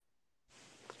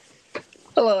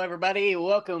Hello, everybody.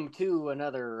 Welcome to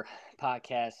another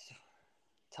podcast,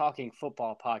 Talking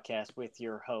Football podcast with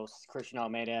your hosts, Christian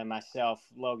Almeida and myself,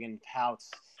 Logan Pouts.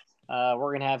 We're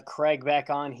going to have Craig back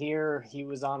on here. He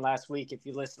was on last week. If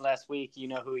you listened last week, you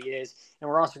know who he is. And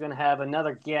we're also going to have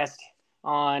another guest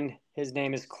on. His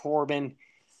name is Corbin.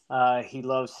 He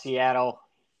loves Seattle.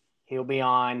 He'll be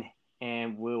on,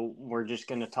 and we're just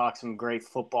going to talk some great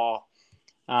football.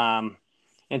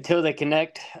 Until they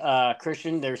connect,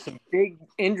 Christian, there's some big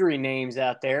injury names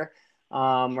out there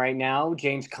right now.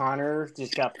 James Conner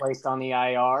just got placed on the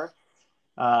IR.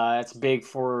 That's big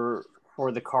for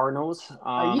the Cardinals.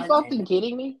 Are you fucking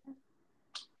kidding me?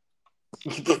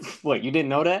 What, you didn't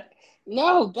know that?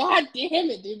 No, god damn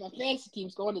it, dude. My fantasy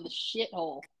team's going to the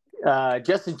shithole.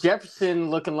 Justin Jefferson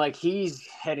looking like he's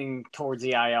heading towards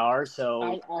the IR.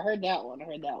 So I heard that one.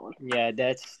 Yeah,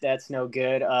 that's no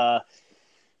good.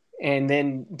 And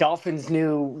then Dolphins'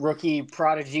 new rookie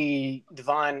prodigy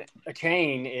Devon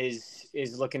Achane is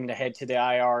looking to head to the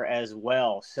IR as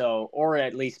well. So, or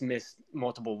at least miss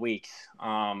multiple weeks.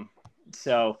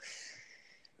 So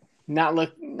not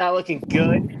looking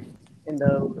good in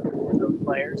those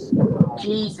players.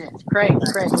 Jesus, Craig,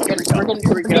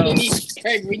 we're gonna need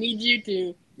Craig. We need you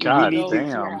to. God go damn. to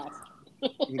your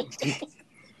house.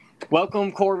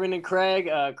 Welcome, Corbin and Craig.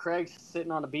 Craig's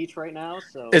sitting on the beach right now.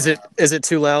 So Is it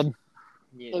too loud?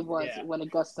 Yeah, It was when it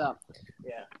gusts up.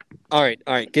 Yeah. All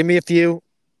right. Give me a few.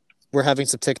 We're having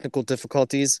some technical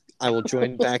difficulties. I will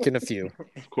join back in a few.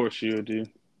 Of course you do.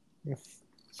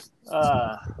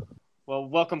 Well,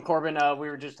 welcome, Corbin. We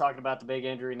were just talking about the big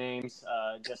injury names.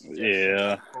 Justin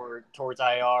Yeah. towards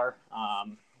IR.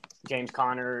 James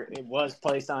Conner, it was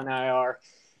placed on IR,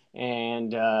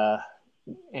 and Devon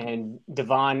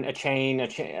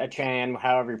Achane,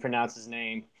 however you pronounce his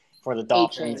name, for the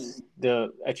Dolphins.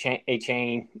 The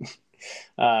Achane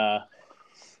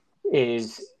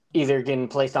is either getting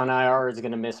placed on IR or is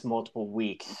going to miss multiple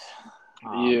weeks.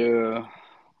 Yeah.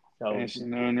 So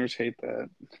Fantasy owners hate that.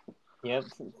 Yep,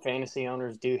 fantasy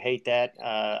owners do hate that.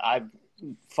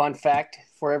 Fun fact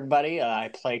for everybody: I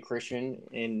play Christian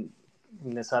in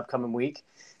this upcoming week,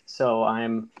 so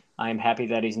I'm happy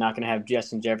that he's not going to have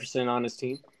Justin Jefferson on his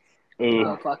team.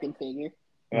 No fucking figure.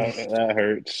 That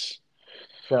hurts.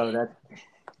 So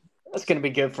that's going to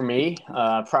be good for me.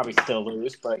 Probably still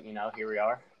lose, but here we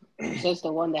are. Just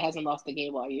the one that hasn't lost a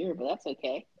game all year, but that's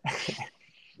okay.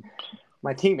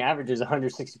 My team averages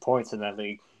 160 points in that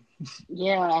league.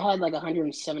 Yeah, I had like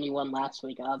 171 last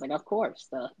week, and I was like, of course.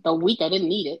 The week I didn't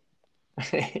need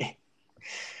it.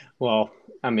 Well,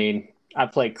 I mean, I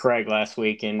played Craig last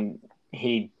week, and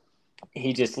he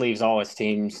just leaves all his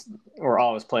teams or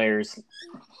all his players.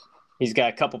 He's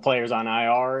got a couple players on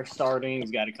IR starting.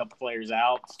 He's got a couple players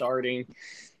out starting.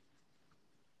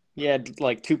 He had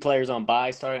like 2 players on bye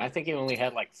starting. I think he only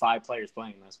had like 5 players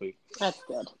playing last week. That's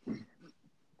good.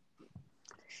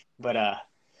 But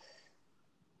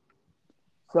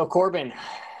so Corbin,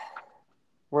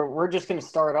 we're just going to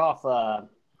start off.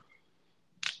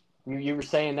 You were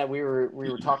saying that we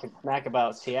were talking smack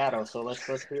about Seattle, so let's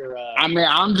hear. I mean,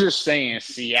 I'm just saying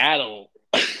Seattle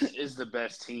is the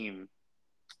best team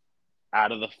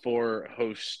out of the 4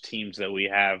 host teams that we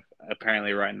have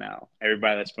apparently right now.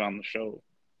 Everybody that's been on the show.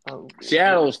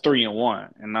 Seattle is 3-1,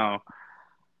 and now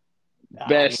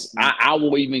best. I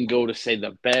will even go to say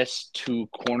the best 2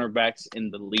 cornerbacks in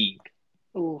the league.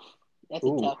 Oof, that's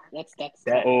a tough.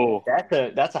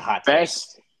 That's a hot take.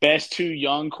 Best 2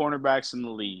 young cornerbacks in the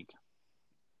league.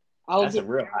 I'll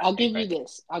give you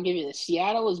this.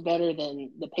 Seattle is better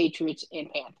than the Patriots and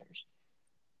Panthers,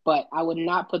 but I would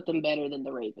not put them better than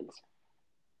the Ravens.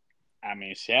 I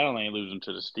mean, Seattle ain't losing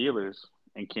to the Steelers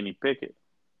and Kenny Pickett.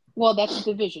 Well, that's a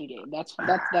division game. That's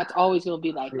always going to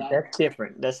be like that. That's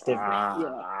different.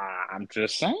 Yeah. I'm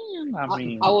just saying. I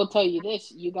mean, I will tell you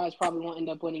this: you guys probably won't end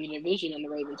up winning a division, and the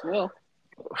Ravens will.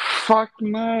 Fuck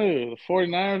no. The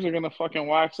 49ers are going to fucking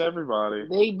wax everybody.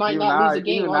 They might not lose a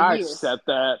game all year. Even I accept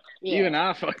that. Yeah. Even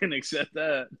I fucking accept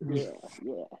that. Yeah.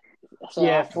 So,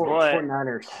 yeah,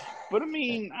 49ers. But, I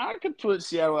mean, I could put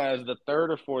Seattle as the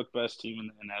 3rd or 4th best team in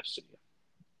the NFC.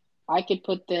 I could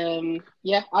put them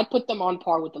 – I'd put them on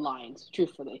par with the Lions,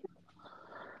 truthfully.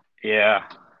 Yeah.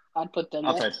 I'd put them –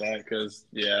 I'll take that because,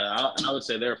 I would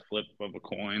say they're a flip of a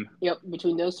coin. Yep,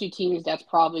 between those 2 teams, that's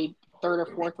probably 3rd or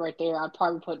 4th right there. I'd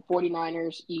probably put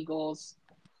 49ers, Eagles,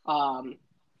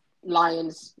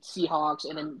 Lions, Seahawks,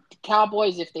 and then the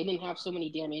Cowboys if they didn't have so many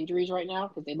damn injuries right now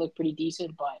because they look pretty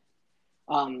decent. But,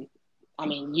 I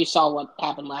mean, you saw what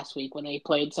happened last week when they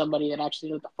played somebody that actually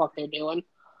knew what the fuck they're doing.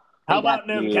 How about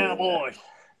them Cowboys?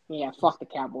 Yeah, fuck the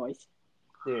Cowboys.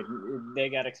 Dude, they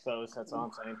got exposed. That's all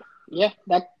I'm saying. Yeah,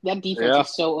 that defense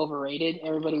is so overrated.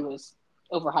 Everybody was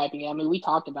overhyping it. I mean, we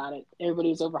talked about it. Everybody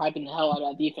was overhyping the hell out of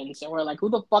that defense. And we're like, who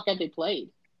the fuck have they played?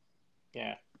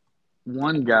 Yeah.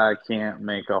 One guy can't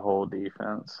make a whole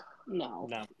defense. No.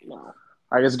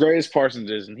 Like, as great as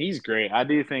Parsons is, and he's great, I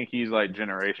do think he's like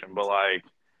generation, but like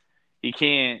he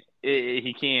can't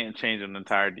change an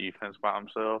entire defense by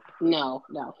himself. No,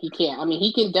 he can't. I mean,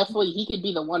 he could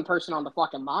be the one person on the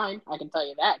fucking line. I can tell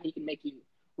you that. He can make you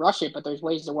rush it, but there's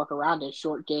ways to work around it.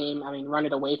 Short game, I mean, run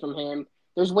it away from him.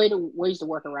 There's ways to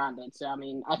work around it. So, I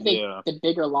mean, I think the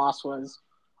bigger loss was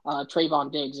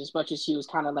Trayvon Diggs. As much as he was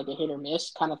kind of like a hit or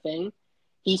miss kind of thing,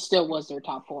 he still was their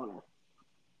top corner.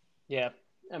 Yeah.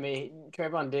 I mean,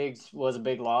 Trayvon Diggs was a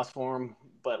big loss for him,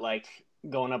 but like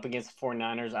going up against the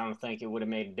 49ers, I don't think it would have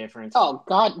made a difference. Oh,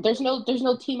 God, there's no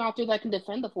team out there that can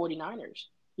defend the 49ers.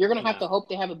 You're going to have to hope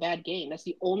they have a bad game. That's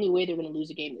the only way they're going to lose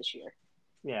a game this year.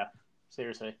 Yeah,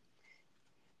 seriously.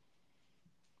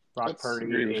 Brock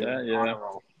Purdy.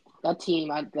 That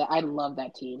team, I love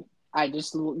that team. I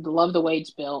just love the way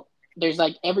it's built. There's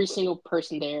like every single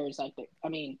person there is like, I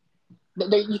mean,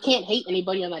 you can't hate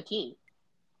anybody on that team.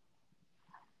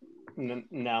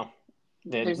 No.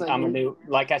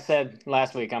 Like I said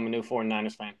last week, I'm a new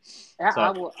 49ers fan.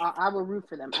 I will root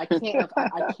for them. I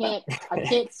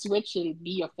can't switch and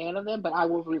be a fan of them, but I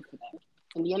will root for them.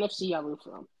 In the NFC, I'll root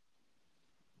for them.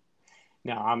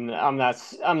 No, I'm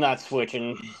not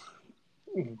switching.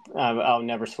 I'll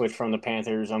never switch from the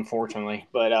Panthers, unfortunately.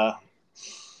 But I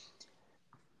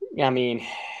mean,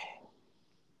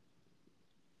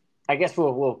 I guess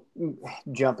we'll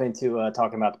jump into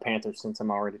talking about the Panthers since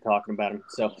I'm already talking about them.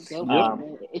 So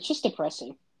it's just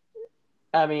depressing.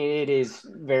 I mean, it is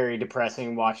very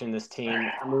depressing watching this team.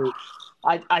 I mean,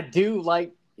 I do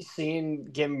like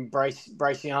giving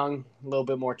Bryce Young a little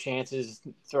bit more chances,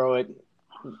 throw it,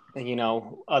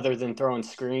 other than throwing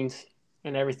screens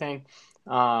and everything.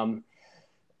 I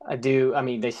do. I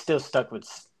mean, they still stuck with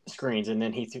screens, and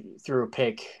then he threw a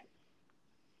pick.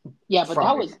 Yeah, but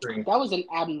that was an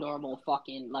abnormal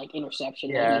fucking interception.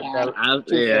 Yeah,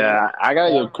 I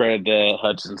gotta give credit to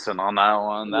Hutchinson on that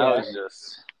one. That was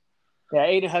just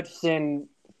Aiden Hutchinson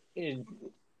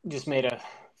just made a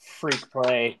freak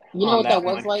play. You know what that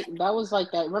was like? That was like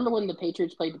that. Remember when the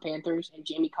Patriots played the Panthers and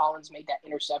Jamie Collins made that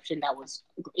interception? That was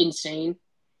insane.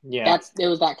 Yeah, it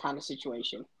was that kind of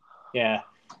situation. Yeah.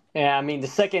 I mean, the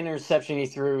second interception he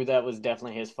threw, that was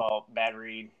definitely his fault. Bad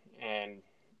read, and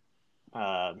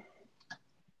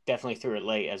definitely threw it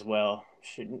late as well.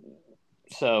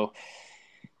 So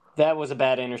that was a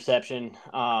bad interception.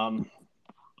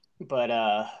 But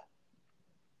I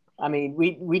mean,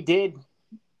 we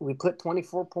put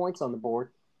 24 points on the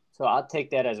board, so I'll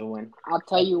take that as a win. I'll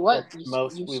tell you what, you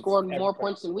scored more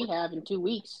points than we have in 2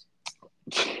 weeks.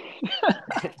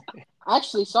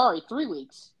 Actually, 3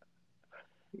 weeks.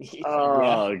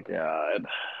 Oh God.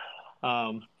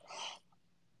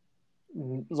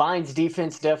 Lions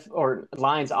offense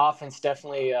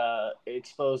definitely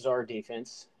exposed our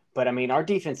defense. But I mean, our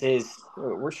defense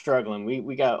we're struggling.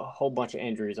 We got a whole bunch of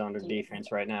injuries on our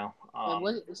defense right now.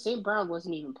 St. Brown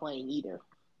wasn't even playing either.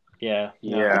 Yeah.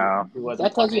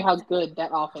 That tells you how good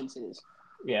that offense is.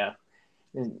 Yeah.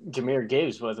 And Jahmyr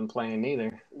Gibbs wasn't playing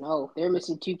either. No, they're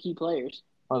missing 2 key players.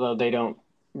 Although they don't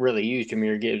really use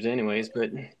Jahmyr Gibbs anyways, but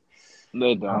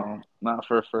they don't. Not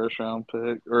for a first-round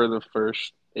pick or the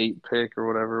first 8 pick or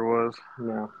whatever it was.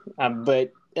 No.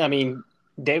 But, I mean,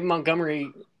 David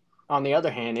Montgomery, on the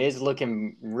other hand, is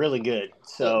looking really good.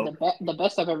 So the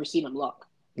best I've ever seen him look.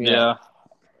 Yeah.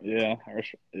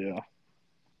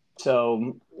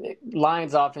 So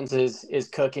Lions offense is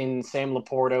cooking. Sam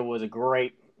Laporta was a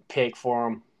great pick for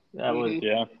him. That was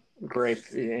great.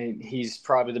 He's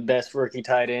probably the best rookie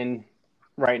tight end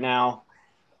right now.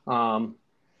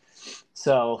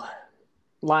 So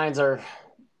Lions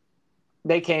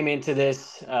they came into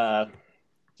this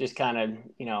just kind of,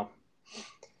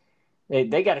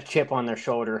 they got a chip on their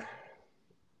shoulder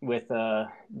with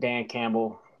Dan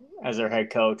Campbell as their head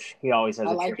coach. He always has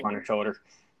a chip on their shoulder.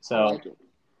 So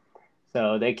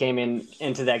they came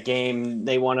into that game.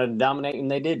 They wanted to dominate, and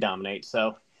they did dominate.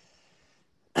 So,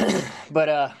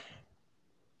 but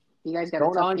you guys got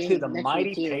going on to the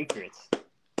mighty Patriots.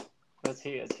 Let's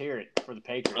hear it for the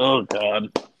Patriots. Oh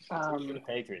God, for the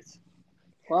Patriots.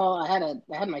 Well, I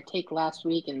had my take last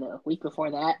week, and the week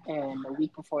before that, and the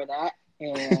week before that,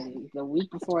 and the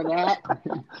week before that,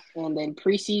 and then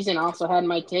preseason also had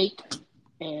my take,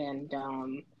 and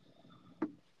I'm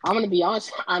going to be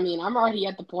honest. I mean, I'm already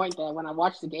at the point that when I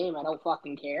watch the game, I don't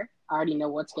fucking care. I already know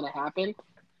what's going to happen.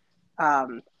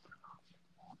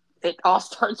 it all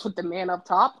starts with the man up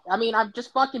top. I mean, I'm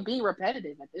just fucking being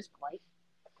repetitive at this point.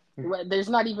 There's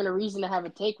not even a reason to have a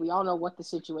take. We all know what the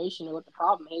situation and what the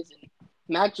problem is. And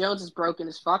Mac Jones is broken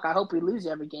as fuck. I hope we lose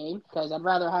every game because I'd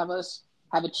rather have us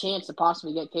have a chance to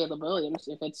possibly get Caleb Williams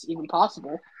if it's even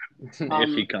possible. If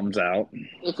he comes out.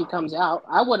 If he comes out.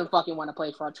 I wouldn't fucking want to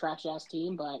play for our trash-ass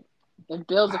team, but if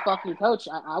Bill's a fucking coach,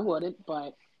 I wouldn't.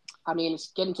 But, I mean,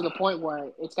 it's getting to the point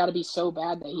where it's got to be so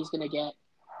bad that he's going to get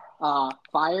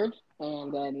fired.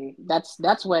 And then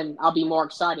that's when I'll be more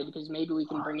excited because maybe we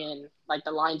can bring in, like,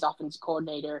 the Lions offensive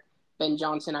coordinator, Ben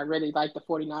Johnson. I really like the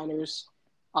 49ers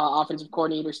offensive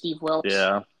coordinator, Steve Wilkes.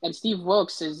 Yeah. And Steve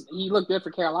Wilkes, he looked good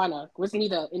for Carolina. Wasn't he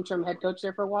the interim head coach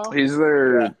there for a while? He's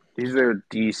their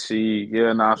DC.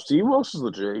 Yeah, nah, Steve Wilkes is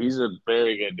legit. He's a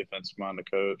very good defensive-minded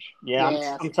coach.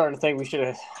 Yeah, I'm starting to think we should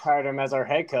have hired him as our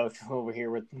head coach over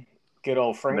here with good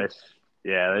old Frank.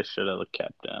 They should have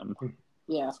kept him.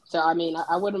 Yeah, so, I mean,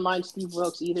 I wouldn't mind Steve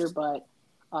Wilkes either, but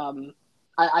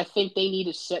I think they need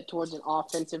to set towards an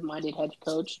offensive-minded head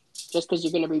coach just because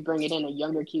you're going to be bringing in a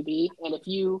younger QB. And if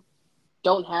you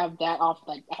don't have that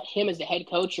him as the head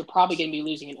coach, you're probably going to be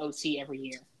losing an OC every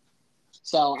year.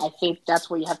 So I think that's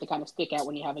where you have to kind of stick at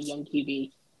when you have a young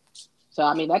QB. So,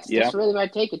 I mean, that's really my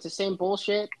take. It's the same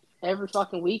bullshit every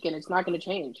fucking week, and it's not going to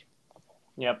change.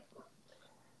 Yep.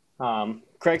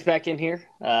 Craig's back in here.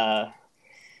 I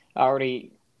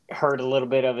already heard a little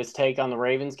bit of his take on the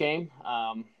Ravens game.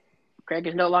 Craig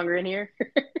is no longer in here.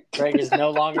 Craig is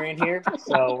no longer in here,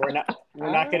 so we're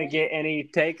not going to get any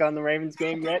take on the Ravens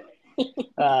game yet.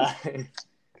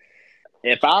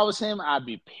 If I was him, I'd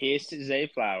be pissed at Zay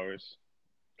Flowers.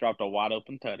 Dropped a wide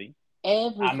open tutty.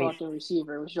 Every fucking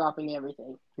receiver was dropping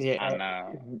everything. Yeah, I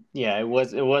know. Yeah, it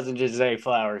wasn't just Zay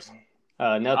Flowers.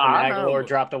 Nelson Aguilar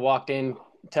dropped a walked-in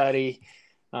tutty.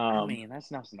 I mean, that's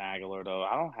Nelson Aguilar, though.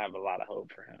 I don't have a lot of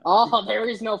hope for him. Oh, there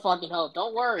is no fucking hope.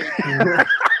 Don't worry.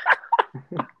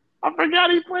 I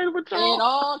forgot he played with y'all. It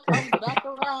all comes back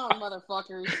around,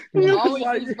 motherfuckers. It always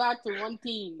leads back to one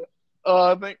team.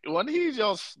 I think wasn't he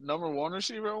y'all's number one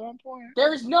receiver at one point?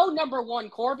 There is no number one,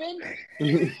 Corbin.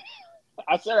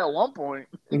 I said at one point.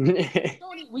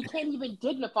 We can't even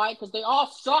dignify it because they all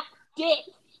suck dick.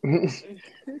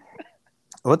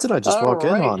 What did I just walk in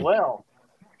on? Well,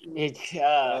 we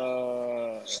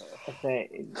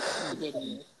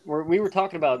were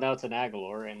talking about Nelson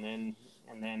Aguilar, and then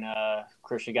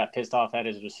Christian got pissed off at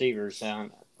his receivers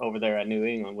down over there at New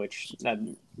England, which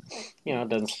doesn't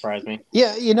surprise me.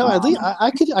 Yeah, at least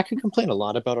I could complain a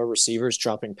lot about our receivers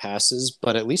dropping passes,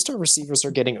 but at least our receivers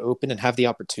are getting open and have the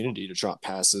opportunity to drop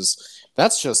passes.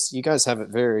 That's just you guys have it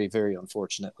very, very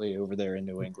unfortunately over there in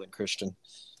New England, Christian.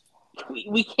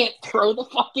 We can't throw the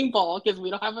fucking ball because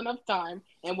we don't have enough time,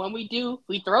 and when we do,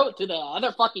 we throw it to the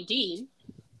other fucking team,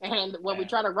 and when we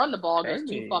try to run the ball, it goes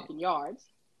 2 fucking yards.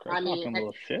 They're talking a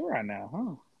little shit right now,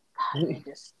 huh? They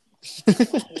just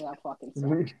fucking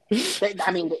suck.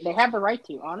 They have the right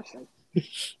to, honestly.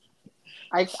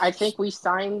 I think we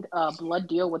signed a blood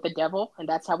deal with the devil, and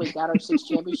that's how we got our 6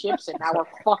 championships, and now we're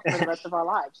fucked for the rest of our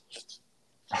lives.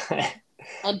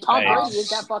 And Tom Brady is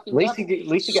that fucking. At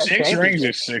least you got 6 rings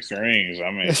is 6 rings.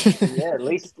 I mean, yeah. At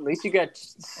least you got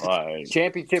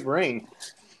championship ring.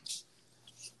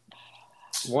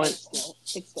 One. It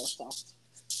still sucks.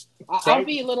 I'll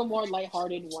be a little more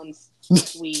lighthearted once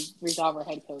we resolve our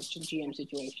head coach and GM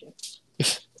situation.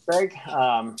 Greg,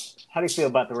 how do you feel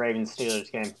about the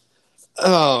Ravens-Steelers game?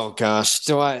 Oh gosh,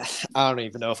 I don't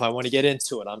even know if I want to get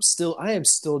into it. I am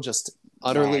still just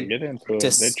utterly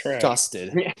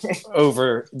disgusted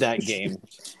over that game.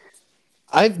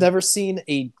 I've never seen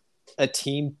a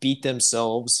team beat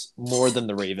themselves more than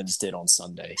the Ravens did on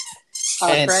Sunday.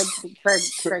 Craig,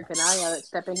 can I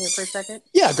step in here for a second?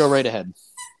 Yeah, go right ahead.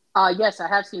 Yes, I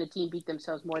have seen a team beat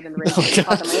themselves more than the Ravens.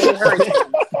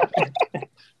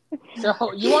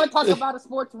 So you want to talk about a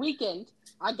sports weekend?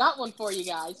 I got one for you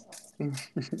guys.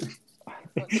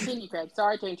 Continue, Craig.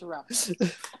 Sorry to interrupt.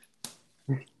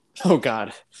 Oh,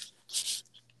 God.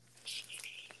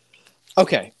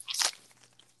 Okay.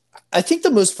 I think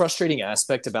the most frustrating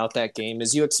aspect about that game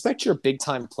is you expect your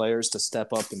big-time players to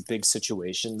step up in big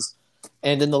situations.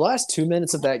 And in the last 2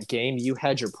 minutes of that game, you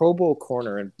had your Pro Bowl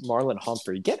corner and Marlon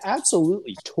Humphrey get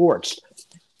absolutely torched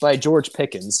by George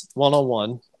Pickens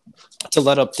one-on-one to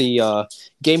let up the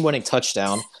game-winning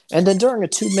touchdown. And then during a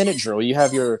 2-minute drill, you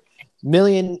have your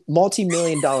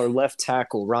multi-million-dollar left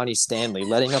tackle, Ronnie Stanley,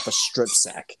 letting up a strip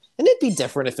sack. And it'd be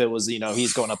different if it was,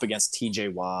 he's going up against T.J.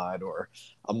 Watt or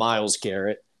a Myles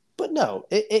Garrett. But no,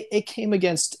 it came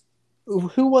against,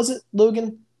 who was it,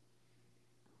 Logan?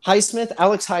 Alex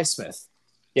Highsmith.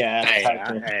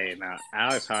 Yeah, Now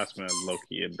Alex Highsmith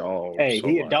low-key a dog. Hey,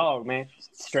 he a dog, man.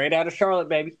 Straight out of Charlotte,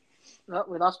 baby. Oh,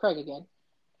 we lost Craig again.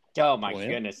 Oh my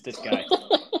goodness, this guy.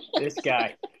 This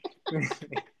guy.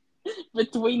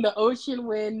 Between the ocean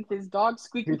wind, his dog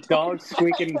squeaking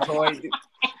toy.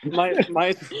 Might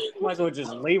as well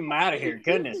just leave him out of here.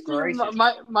 Goodness gracious.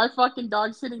 My fucking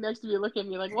dog sitting next to me looking at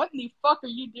me like, what in the fuck are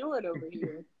you doing over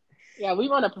here? Yeah, we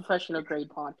run a professional grade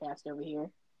podcast over here.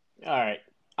 All right.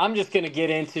 I'm just going to get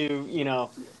into,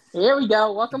 Here we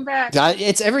go. Welcome back.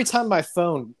 It's every time my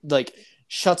phone,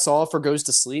 shuts off or goes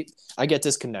to sleep, I get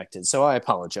disconnected. So I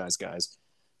apologize, guys.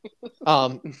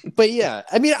 But yeah,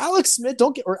 I mean, Alex Smith,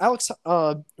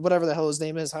 whatever the hell his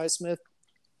name is, Highsmith,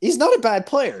 he's not a bad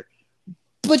player.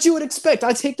 But you would expect,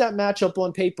 I take that matchup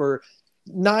on paper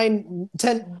 9,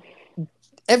 10,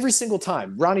 every single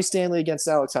time. Ronnie Stanley against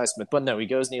Alex Highsmith. But no, he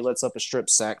goes and he lets up a strip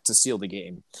sack to seal the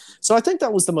game. So I think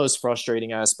that was the most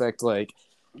frustrating aspect.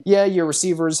 Yeah, your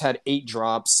receivers had 8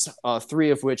 drops, 3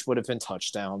 of which would have been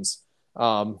touchdowns.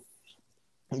 That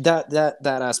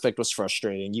aspect was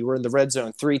frustrating. You were in the red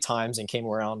zone 3 times and came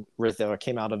out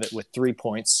of it with 3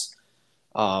 points.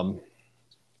 And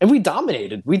we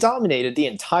dominated. We dominated the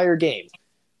entire game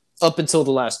up until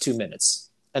the last 2 minutes.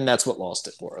 And that's what lost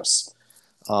it for us.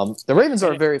 The Ravens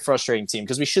are a very frustrating team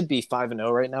because we should be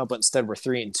 5-0 right now, but instead we're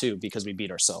 3-2 because we beat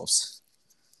ourselves.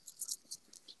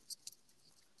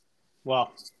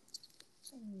 Well,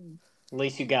 at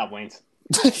least you got wins.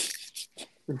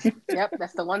 Yep,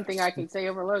 that's the one thing I can say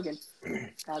over Logan.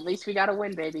 At least we got a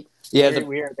win, baby. Yeah,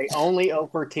 we are the only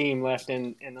 0-for team left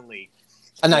in the league.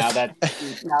 And now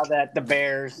that the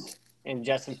Bears and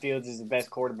Justin Fields is the best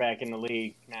quarterback in the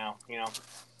league now,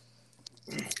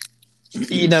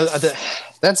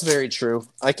 that's very true.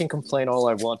 I can complain all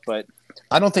I want, but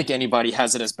I don't think anybody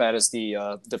has it as bad as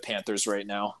the Panthers right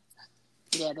now.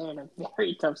 Yeah, they're in a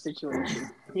very tough situation.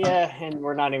 Yeah, and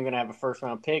we're not even going to have a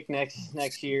first-round pick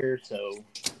next year, so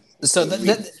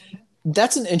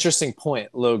that's an interesting point,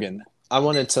 Logan. I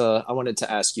wanted to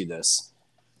ask you this.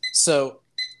 So,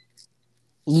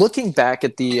 looking back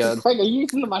at the Craig, are you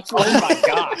using the microphone? Oh my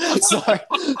god!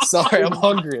 sorry, I'm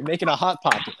hungry. I'm making a hot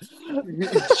pocket.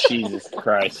 Jesus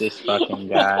Christ, this fucking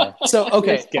guy. So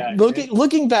okay,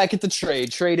 looking back at the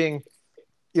trading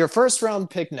your first round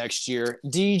pick next year,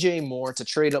 DJ Moore, to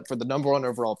trade up for the number 1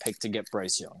 overall pick to get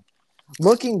Bryce Young.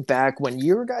 Looking back, when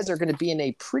you guys are going to be in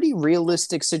a pretty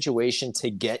realistic situation to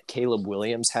get Caleb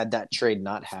Williams, had that trade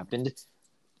not happened,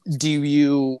 do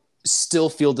you still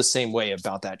feel the same way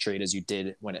about that trade as you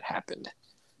did when it happened?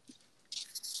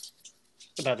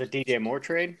 About the DJ Moore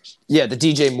trade? Yeah, the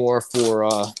DJ Moore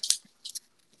for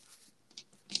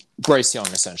Bryce Young,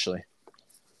 essentially.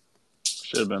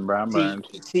 Should have been Brian Burns.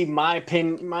 See, my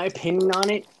opinion on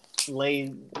it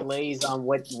lays on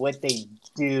what they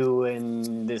do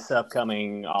in this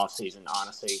upcoming offseason,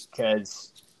 honestly,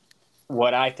 because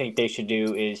what I think they should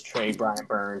do is trade Brian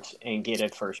Burns and get a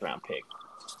first-round pick.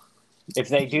 If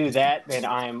they do that, then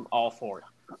I'm all for it.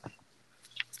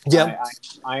 Yeah,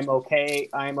 I'm okay.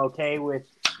 I'm okay with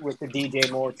the DJ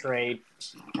Moore trade,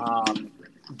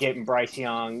 getting Bryce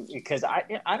Young, because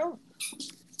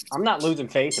I'm not losing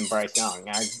faith in Bryce Young.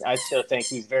 I still think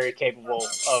he's very capable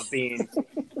of being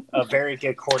a very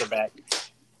good quarterback.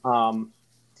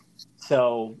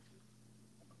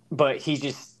 But he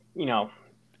just,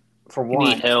 for one,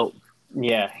 need help.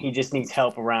 Yeah, he just needs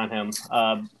help around him.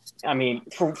 I mean,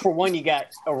 for one, you got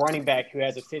a running back who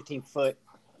has a 15-foot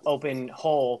open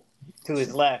hole to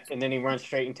his left, and then he runs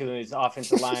straight into his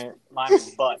offensive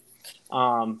lineman's butt.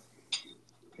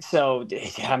 So,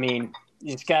 I mean,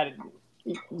 he's got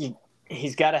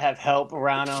to have help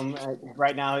around him.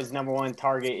 Right now, his number 1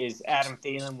 target is Adam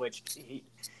Thielen,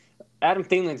 Adam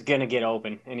Thielen's going to get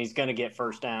open, and he's going to get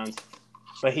first downs.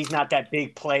 But he's not that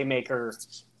big playmaker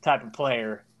type of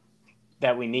player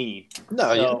that we need.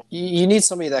 No, so, you need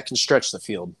somebody that can stretch the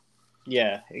field.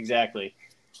 Yeah, exactly.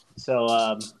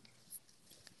 So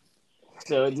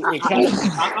it kind of,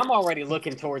 I'm already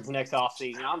looking towards next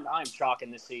offseason. I'm chalking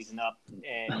this season up,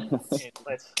 and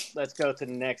let's go to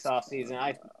the next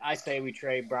offseason. I say we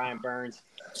trade Brian Burns.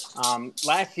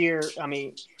 Last year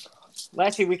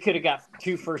we could have got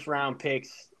 2 first-round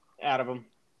picks out of him.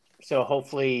 So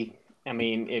hopefully,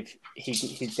 if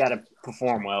he's got to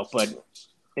perform well, but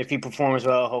if he performs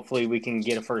well, hopefully we can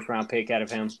get a first-round pick out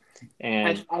of him.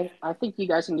 And I think you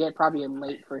guys can get probably a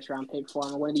late first-round pick for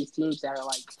him. One of these teams that are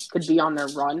could be on their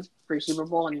run for Super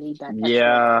Bowl and need that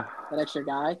extra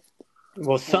guy.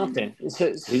 Well, something. He's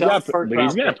got.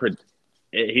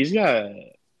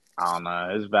 I don't know.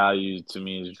 His value to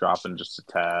me is dropping just a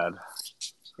tad.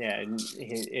 Yeah,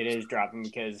 it is dropping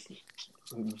because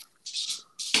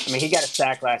I mean, he got a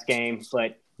sack last game,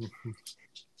 but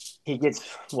he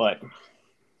gets what?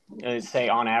 Say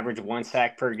on average 1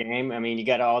 sack per game. I mean, you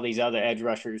got all these other edge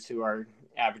rushers who are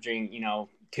averaging,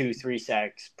 2-3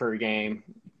 sacks per game,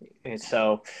 and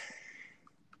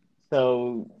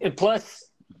and plus,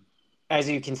 as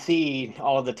you can see,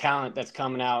 all the talent that's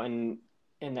coming out in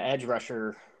the edge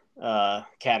rusher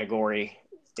category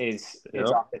is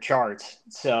off the charts.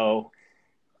 So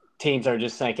teams are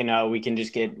just thinking, oh, we can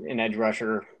just get an edge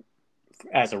rusher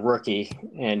as a rookie.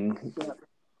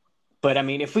 But I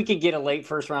mean, if we could get a late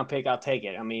first round pick, I'll take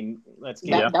it. I mean, let's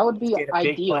get that would be get a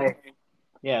ideal. big play.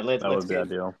 Yeah, let's be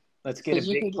ideal. Let's get a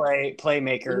big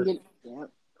playmaker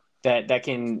that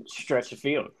can stretch the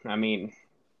field. I mean,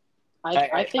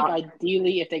 I think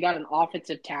ideally, if they got an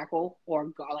offensive tackle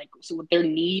or so with their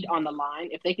need on the line,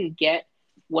 if they can get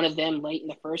one of them late in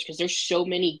the first, because there's so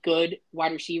many good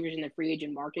wide receivers in the free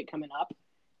agent market coming up,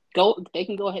 they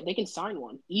can go ahead, they can sign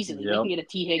one easily. They can get a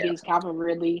T. Higgins, Calvin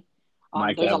Ridley.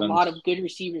 There's Evans. A lot of good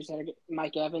receivers that are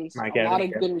Mike Evans. Lot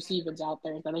of good receivers out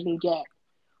there that they can get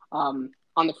on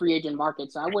the free agent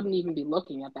market. So I wouldn't even be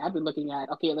looking at that. I'd be looking at,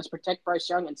 okay, let's protect Bryce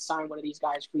Young and sign one of these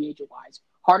guys free agent wise.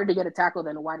 Harder to get a tackle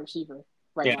than a wide receiver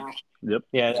now. Yep.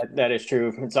 Yeah, that is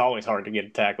true. It's always hard to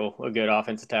get a good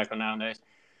offensive tackle nowadays.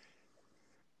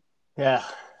 Yeah.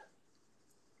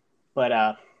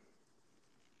 But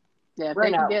if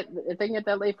they can get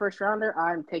that late first rounder,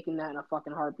 I'm taking that in a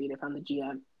fucking heartbeat if I'm the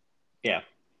GM. Yeah.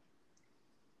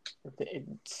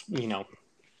 It's,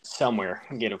 somewhere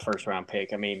get a first round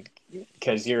pick. I mean,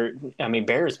 because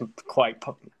Bears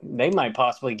they might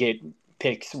possibly get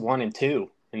picks 1 and 2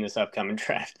 in this upcoming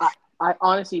draft. I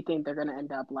honestly think they're going to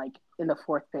end up in the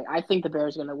 4th pick. I think the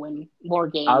Bears are going to win more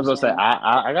games. I was going to say,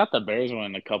 I got the Bears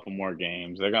winning a couple more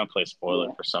games. They're going to play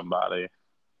spoiler for somebody.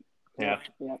 Yeah.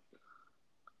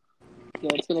 Yeah,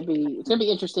 it's gonna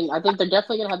be interesting. I think they're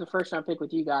definitely gonna have the first round pick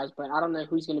with you guys, but I don't know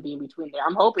who's gonna be in between there.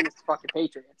 I'm hoping it's the fucking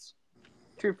Patriots,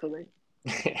 truthfully.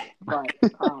 But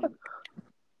I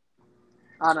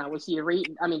don't know. We'll see.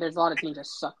 There's a lot of teams that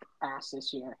suck ass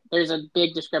this year. There's a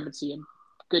big discrepancy of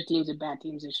good teams and bad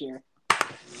teams this year.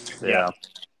 Yeah.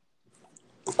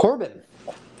 Corbin,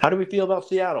 how do we feel about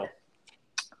Seattle?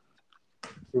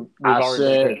 We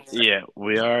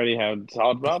already have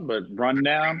talked about, but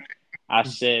rundown. I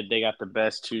said they got the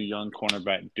best 2 young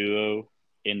cornerback duo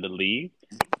in the league,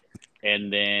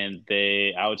 and then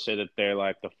I would say that they're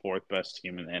like the 4th best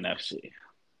team in the NFC.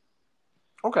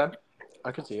 Okay,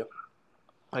 I can see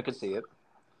it.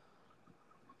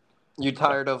 You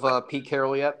tired of Pete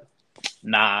Carroll yet?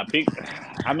 Nah,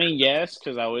 yes,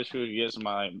 because I wish we would get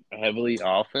somebody heavily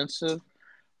offensive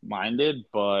minded,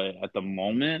 but at the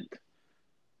moment,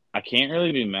 I can't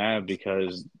really be mad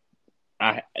because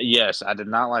I did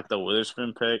not like the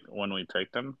Witherspoon pick when we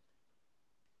picked him.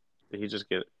 Did he just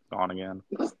get gone again?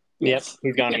 Yep,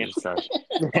 he's gone again.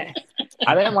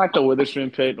 I didn't like the Witherspoon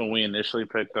pick when we initially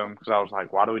picked him because I was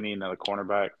like, why do we need another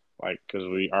cornerback?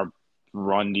 Because our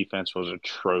run defense was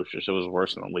atrocious. It was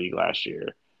worse than the league last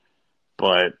year.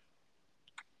 But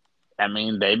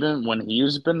when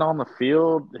he's been on the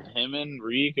field, him and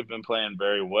Reek have been playing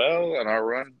very well, and our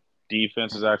run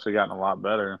defense has actually gotten a lot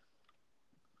better.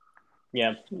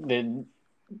 Yeah,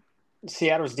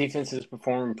 Seattle's defense is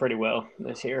performing pretty well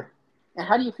this year. And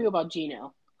how do you feel about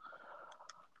Geno?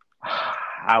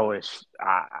 I wish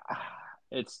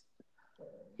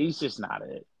he's just not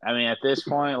it. I mean, at this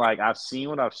point, I've seen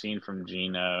what I've seen from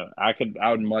Geno. I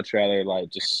would much rather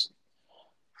just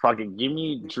fucking give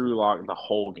me Drew Lock the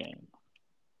whole game.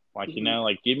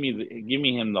 Give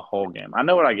me him the whole game. I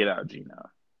know what I get out of Geno.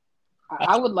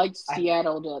 I would like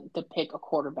Seattle to pick a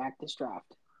quarterback this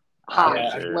draft.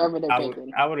 Wherever they're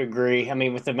picking. I would agree. I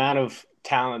mean, with the amount of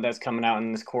talent that's coming out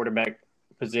in this quarterback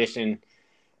position,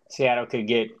 Seattle could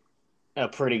get a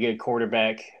pretty good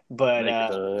quarterback. But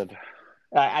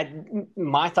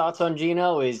my thoughts on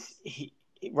Geno is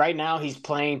right now he's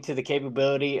playing to the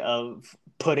capability of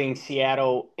putting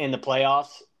Seattle in the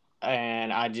playoffs,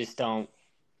 and I just don't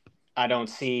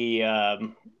see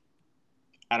him.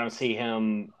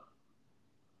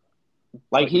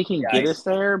 He can get us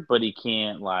there, but he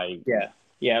can't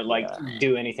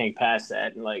do anything past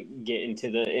that and get into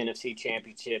the NFC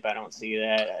Championship. I don't see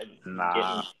that.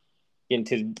 Nah. Get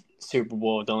into the Super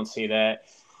Bowl, don't see that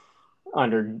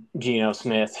under Geno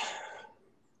Smith.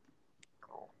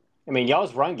 I mean,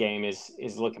 y'all's run game is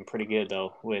looking pretty good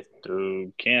though. With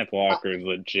Kenneth Walker is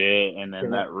legit, and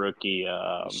then that rookie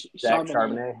Zach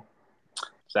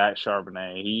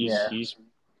Charbonnet. He's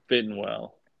fitting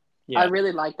well. Yeah. I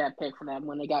really like that pick for them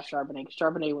when they got Charbonnet.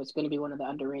 Charbonnet was going to be one of the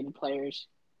underrated players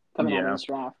coming out of this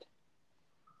draft.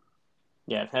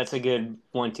 Yeah, that's a good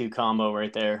 1-2 combo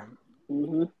right there.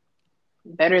 Mm-hmm.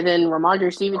 Better than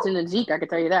Ramondre Stevenson and Zeke, I can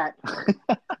tell you that.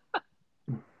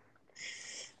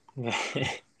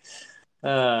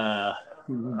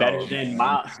 Better than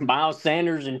Miles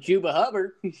Sanders and Chuba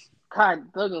Hubbard. God,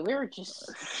 Logan, we were just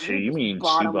You mean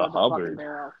bottom Chuba of the fucking Hubbard?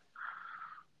 barrel.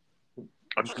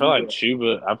 I feel like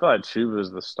Chuba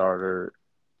is the starter.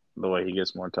 The way he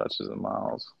gets more touches than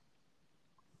Miles.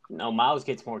 No, Miles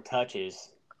gets more touches.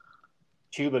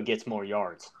 Chuba gets more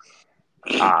yards.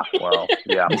 Well,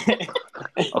 yeah.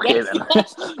 Okay, then.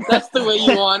 That's the way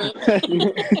you want it.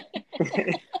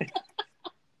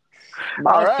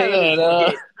 Miles All right,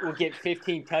 Sanders will get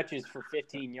 15 touches for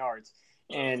 15 yards,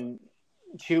 and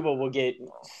Chuba will get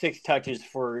 6 touches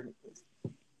for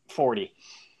 40.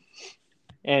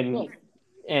 And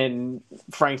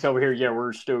Frank's over here. Yeah,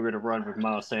 we're still going to run with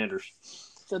Miles Sanders.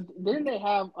 So didn't they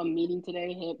have a meeting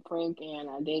today, Frank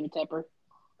and David Tepper,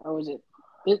 or was it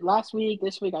last week?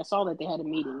 This week, I saw that they had a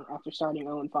meeting after starting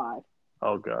 0-5.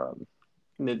 Oh God!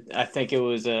 I think it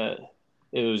was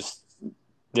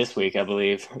this week, I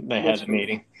believe they had a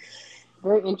meeting.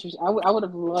 Very interesting. I would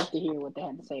have loved to hear what they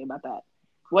had to say about that.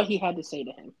 What he had to say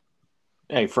to him.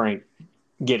 Hey, Frank,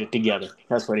 get it together.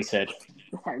 That's what he said.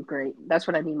 Great. That's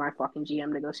what I need my fucking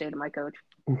GM to go say to my coach,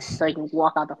 so he can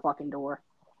walk out the fucking door.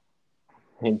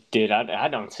 Dude, I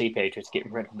don't see Patriots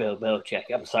getting rid of Bill Belichick.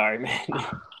 I'm sorry, man.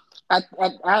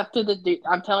 After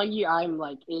I'm telling you, I'm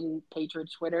like in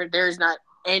Patriots Twitter. There's not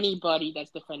anybody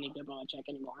that's defending Bill Belichick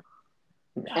anymore.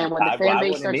 And when the fan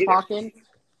base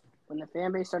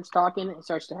starts talking, it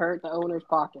starts to hurt the owners'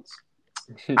 pockets.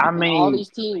 I mean, all these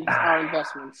teams are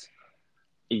investments.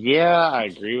 Yeah, I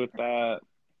agree with that.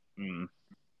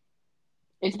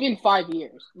 It's been 5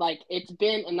 years. Like, it's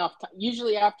been enough time.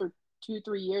 Usually after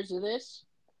 2-3 years of this,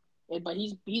 but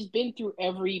he's been through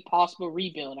every possible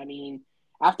rebuild. I mean,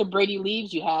 after Brady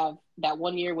leaves, you have that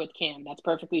 1 year with Cam. That's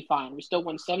perfectly fine. We still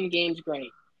won 7 games.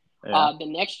 Great. Yeah. The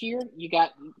next year, you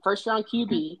got first-round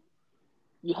QB.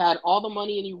 You had all the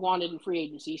money you wanted in free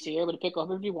agency, so you're able to pick up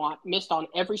whoever you want. Missed on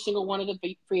every single one of the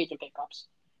free agent pickups.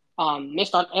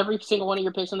 Missed on every single one of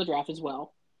your picks in the draft as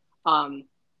well.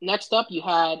 Next up, you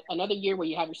had another year where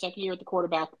you have your second year at the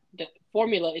quarterback. The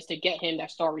formula is to get him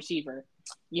that star receiver.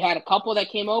 You had a couple that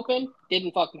came open,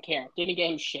 didn't fucking care. Didn't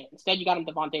get him shit. Instead, you got him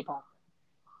Devontae Parker.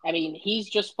 I mean, he's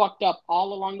just fucked up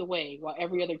all along the way while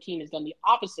every other team has done the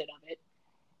opposite of it.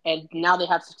 And now they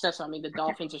have success. I mean, the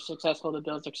Dolphins are successful. The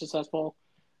Bills are successful.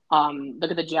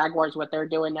 Look at the Jaguars, what they're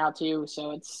doing now, too.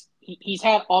 So he's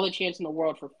had all the chance in the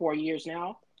world for 4 years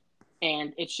now,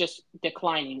 and it's just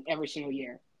declining every single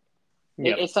year.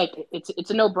 Yep. It's like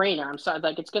it's a no-brainer. I'm sorry,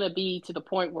 like it's gonna be to the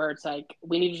point where it's like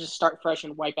we need to just start fresh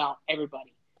and wipe out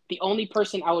everybody. The only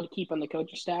person I would keep on the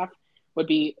coaching staff would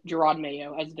be Gerard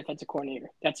Mayo as a defensive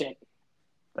coordinator. That's it.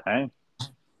 Dang.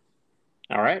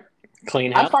 All right,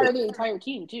 clean house. I'd fire the entire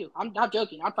team too. I'm not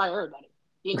joking. I'd fire everybody.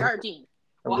 The entire team.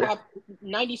 We'll have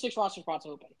 96 roster spots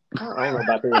open. I don't know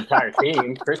about the entire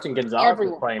team. Christian Gonzalez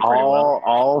is playing pretty well.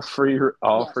 All free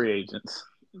agents.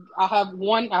 I have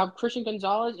Christian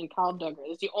Gonzalez and Kyle Duggar.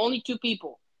 It's the only 2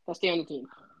 people that stay on the team.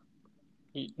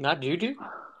 Not Juju?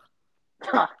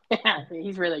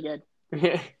 He's really good.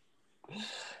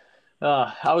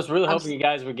 I was really hoping you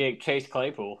guys would get Chase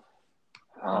Claypool.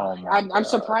 I'm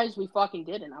surprised we fucking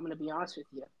didn't. I'm going to be honest with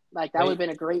you. Like, that would have been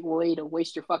a great way to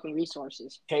waste your fucking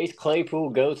resources. Chase Claypool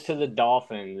goes to the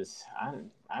Dolphins. I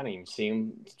didn't even see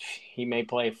him. He may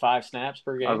play 5 snaps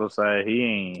per game. I was going to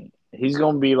say, he's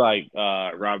going to be like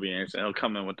Robbie Anderson. He'll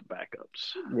come in with the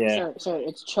backups. Yeah. So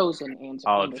it's Chosen Anderson.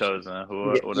 Oh, Chosen.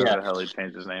 Whatever the hell he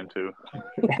changed his name to.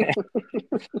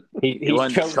 He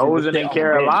wasn't chosen in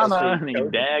Carolina, and he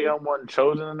daggone wasn't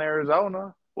chosen in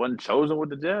Arizona. Wasn't chosen with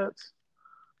the Jets.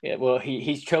 Yeah, well,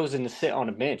 he's chosen to sit on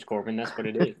a bench, Corbin. That's what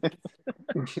it is.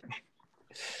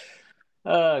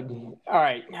 All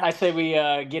right. I say we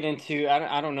get into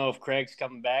I don't know if Craig's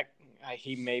coming back.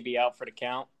 He may be out for the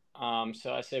count.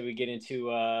 So I say we get into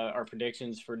our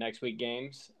predictions for next week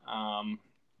games. I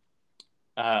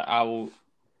will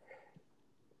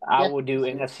do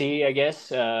NFC, I guess.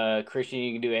 Christian,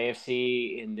 you can do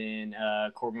AFC, and then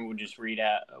Corbin will just read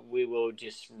out. We will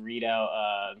just read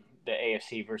out the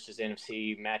AFC versus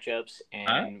NFC matchups,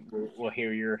 and we'll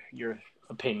hear your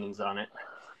opinions on it.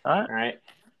 All right.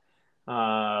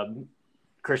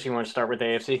 Christian, you want to start with the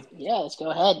AFC? Yeah, let's go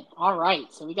ahead. All right.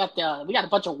 So we got a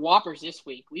bunch of whoppers this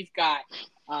week. We've got.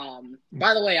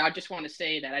 By the way, I just want to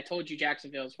say that I told you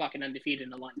Jacksonville is fucking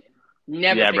undefeated in London.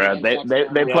 Never. Yeah, bro.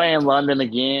 They play in London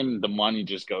again. The money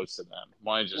just goes to them.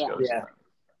 Money just goes to them.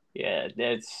 Yeah,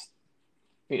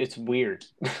 it's weird.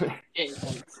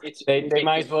 It's It's They ridiculous.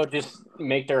 might as well just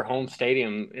make their home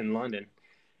stadium in London.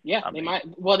 Yeah, they might.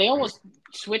 Well, they almost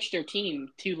switched their team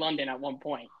to London at one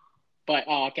point. But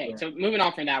okay, so moving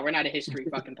on from that, we're not a history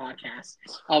fucking podcast.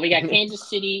 We got Kansas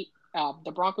City,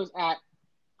 the Broncos at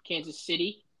Kansas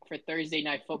City for Thursday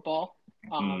Night Football.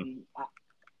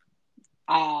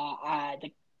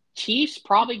 The Chiefs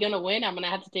probably gonna win. I'm gonna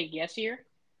have to take a guess here,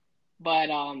 but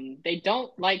they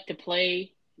don't like to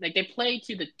play like they play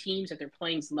to the teams that they're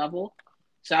playing's level.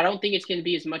 So I don't think it's gonna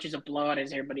be as much as a blowout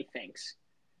as everybody thinks.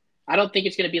 I don't think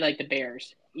it's gonna be like the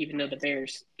Bears, even though the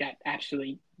Bears got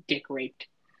absolutely dick raped.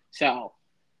 So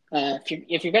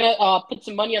if you're gonna put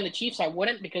some money on the Chiefs, I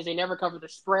wouldn't because they never cover the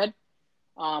spread.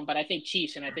 But I think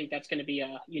Chiefs, and I think that's gonna be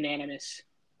a unanimous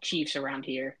Chiefs around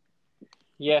here.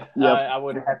 Yeah, Yep. I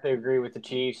would have to agree with the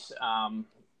Chiefs.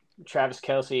 Travis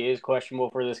Kelce is questionable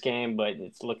for this game, but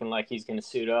it's looking like he's going to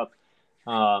suit up.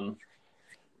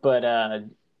 But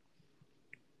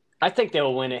I think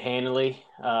they'll win it handily.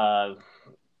 I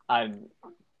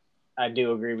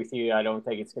do agree with you. I don't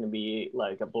think it's going to be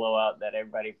like a blowout that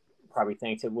everybody probably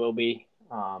thinks it will be.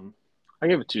 I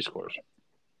give it 2 scores.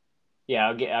 Yeah,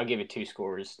 I'll give it 2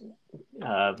 scores.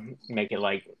 Make it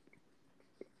like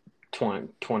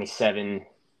 27-14,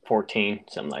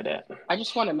 something like that. I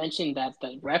just want to mention that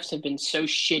the refs have been so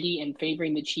shitty in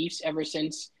favoring the Chiefs ever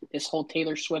since this whole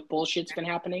Taylor Swift bullshit's been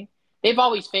happening. They've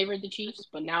always favored the Chiefs,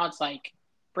 but now it's like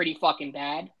pretty fucking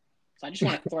bad. So I just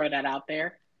want to throw that out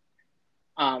there.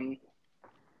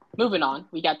 Moving on,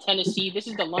 we got Tennessee. This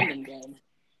is the London game.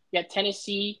 We got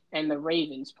Tennessee and the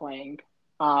Ravens playing.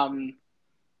 I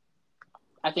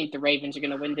think the Ravens are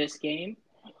going to win this game.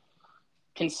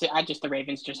 The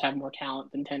Ravens just have more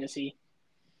talent than Tennessee.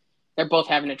 They're both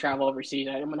having to travel overseas.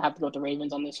 I'm going to have to go with the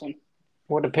Ravens on this one.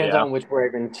 Well, it depends on which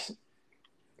Ravens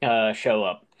show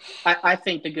up. I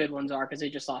think the good ones are because they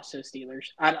just lost to the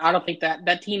Steelers. I don't think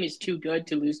that team is too good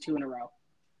to lose 2 in a row.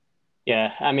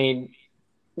 Yeah, I mean,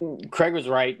 Craig was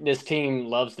right. This team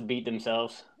loves to beat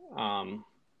themselves. But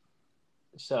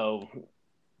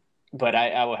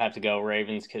I will have to go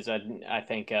Ravens because I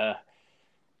think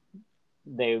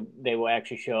they will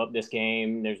actually show up this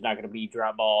game. There's not going to be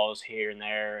drop balls here and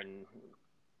there, and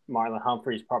Marlon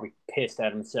Humphrey's probably pissed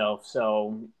at himself.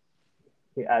 So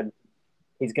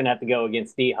he's going to have to go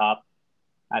against D-Hop.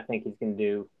 I think he's going to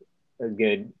do a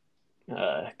good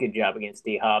job against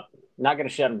D-Hop. Not going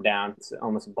to shut him down. It's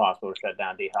almost impossible to shut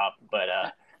down D-Hop. But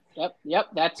Yep.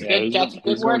 That's good. That's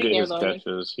good wording there, Logan.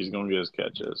 He's going to get his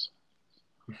catches.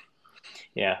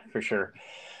 Yeah, for sure.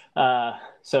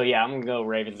 So yeah, I'm going to go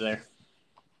Ravens there.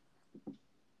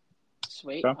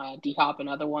 Sweet. D-Hop,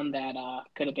 another one that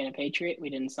could have been a Patriot.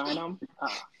 We didn't sign him.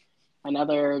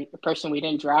 Another person we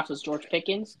didn't draft was George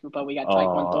Pickens, but we got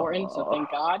Tyquan Thornton, so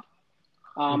thank God.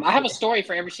 I have a story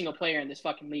for every single player in this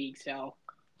fucking league, so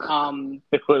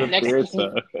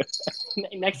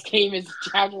next game is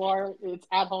Jaguar. It's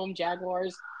at home,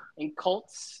 Jaguars and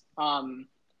Colts.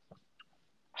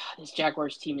 This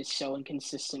Jaguars team is so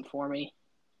inconsistent for me.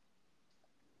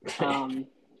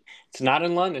 It's not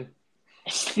in London.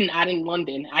 It's not in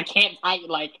London.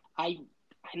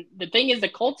 The thing is, the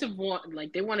Colts have won.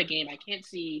 Like, they won a game. I can't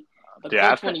see the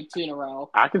Colts winning 2 in a row.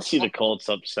 I can see the Colts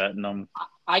upsetting them.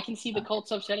 I can see the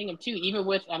Colts upsetting them too. Even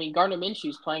with, Gardner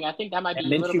Minshew's playing. I think that might be a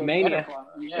little bit better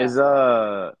for him.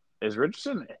 Yeah. Is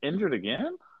Richardson injured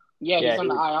again? Yeah, he's on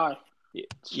the IR.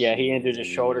 Yeah, he injured his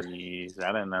shoulder. Jeez, I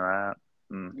didn't know that.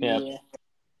 Yeah.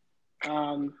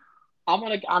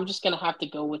 I'm just gonna have to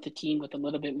go with the team with a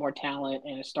little bit more talent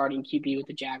and a starting QB with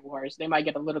the Jaguars. They might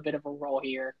get a little bit of a role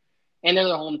here, and they're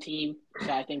the home team, so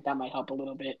I think that might help a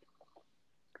little bit.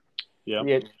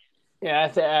 Yeah.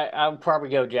 I'll probably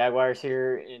go Jaguars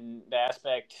here in the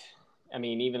aspect. I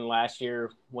mean, even last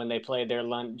year when they played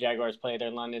Jaguars played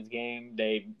their London's game,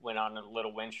 they went on a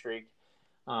little win streak.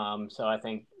 So I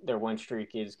think their win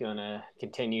streak is going to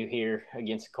continue here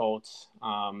against the Colts.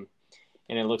 And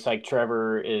it looks like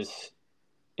Trevor is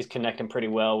connecting pretty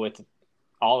well with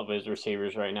all of his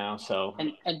receivers right now. So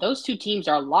and those two teams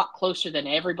are a lot closer than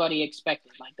everybody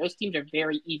expected. Like, those teams are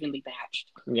very evenly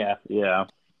matched. Yeah.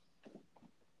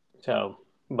 So,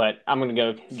 but I'm going to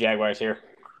go Jaguars here.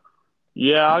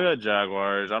 Yeah, I'll go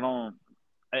Jaguars.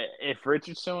 If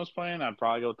Richardson was playing, I'd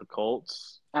probably go with the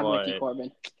Colts. I'm with you,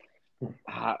 Corbin.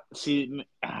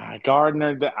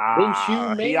 Gardner.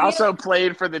 He also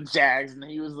played for the Jags, and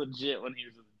he was legit when he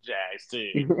was with the Jags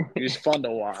too. He was fun to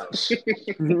watch.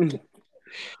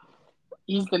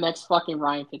 He's the next fucking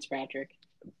Ryan Fitzpatrick.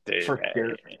 Dude, for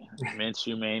sure.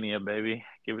 Minshew mania, baby.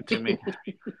 Give it to me.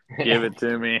 Give it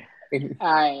to me.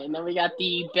 All right, and then we got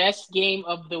the best game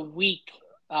of the week.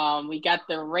 We got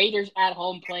the Raiders at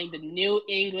home playing the New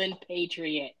England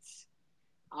Patriots.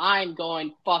 I'm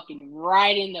going fucking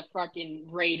right in the fucking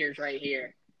Raiders right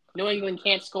here. New England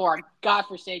can't score a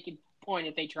godforsaken point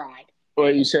if they tried.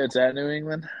 Wait, you said it's at New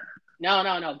England? No.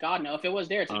 God, no. If it was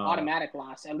there, it's an automatic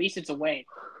loss. At least it's away.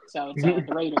 So it's the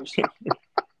Raiders.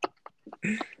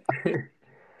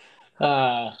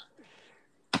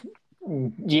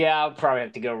 Yeah, I'll probably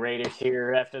have to go Raiders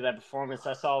here after that performance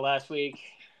I saw last week.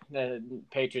 The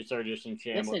Patriots are just in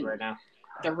shambles right now.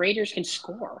 The Raiders can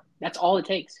score. That's all it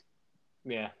takes.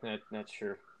 Yeah, that's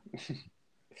true.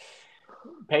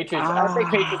 Patriots. I think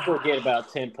Patriots will get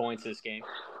about 10 points this game.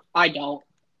 I don't.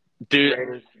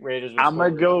 Dude, Raiders I'm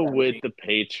going to go with the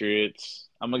Patriots.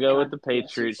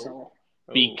 Patriots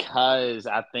because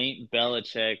I think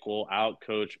Belichick will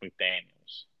outcoach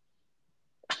McDaniels.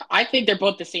 I think they're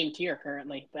both the same tier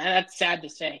currently. That's sad to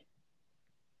say.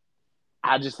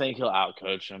 I just think he'll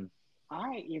outcoach him. All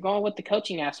right, you're going with the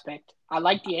coaching aspect. I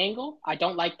like the angle. I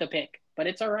don't like the pick, but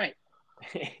it's all right.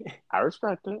 I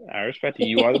respect it.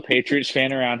 You are the Patriots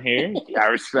fan around here. I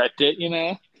respect it, you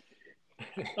know.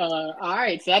 All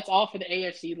right, so that's all for the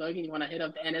AFC. Logan, you want to hit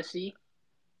up the NFC?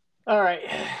 All right,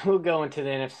 we'll go into the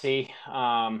NFC.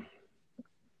 I'm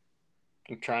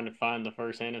trying to find the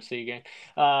first NFC game.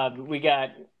 We got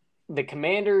the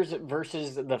Commanders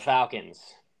versus the Falcons.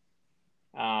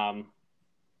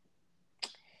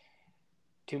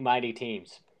 Two mighty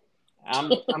teams.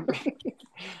 I'm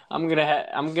gonna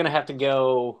have to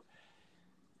go.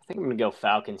 I think I'm gonna go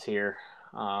Falcons here.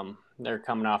 They're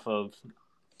coming off of.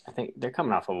 I think they're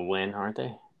coming off of a win, aren't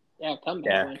they? Yeah,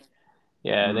 comeback win.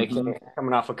 Yeah, they're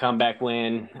coming off a comeback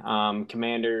win.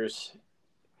 Commanders,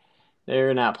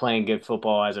 they're not playing good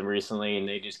football as of recently, and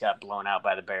they just got blown out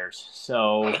by the Bears.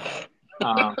 So,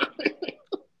 I'm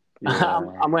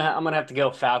gonna have to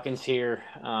go Falcons here.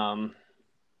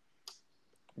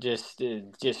 Just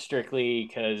strictly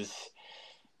because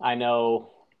I know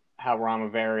how Ron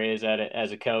Rivera is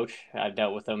as a coach. I've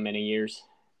dealt with him many years,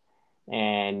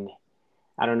 and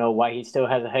I don't know why he still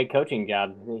has a head coaching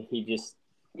job. He just,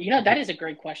 that is a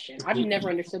great question. I've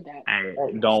never understood that. Hey,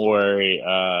 don't worry,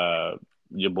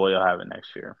 your boy will have it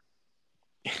next year.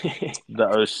 The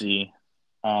OC,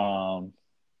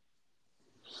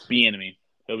 Bieniemy,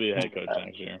 he'll be the head coach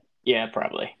next year. Yeah,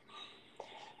 probably.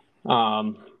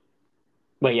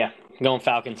 But yeah, going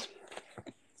Falcons.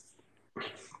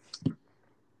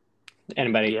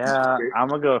 Anybody? Yeah, I'm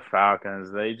gonna go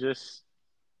Falcons. They just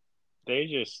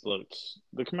looked.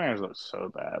 The Commanders looked so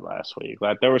bad last week.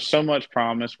 Like there was so much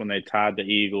promise when they tied the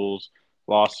Eagles,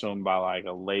 lost to them by like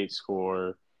a late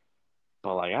score,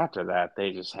 but like after that,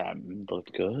 they just haven't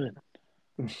looked good.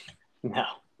 No.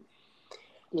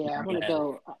 Yeah, I'm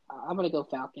gonna go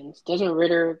Falcons. Desmond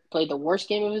Ridder played the worst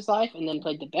game of his life and then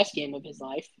played the best game of his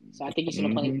life. So I think he's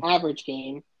gonna play an average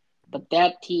game. But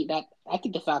I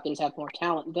think the Falcons have more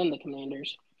talent than the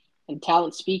Commanders, and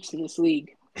talent speaks in this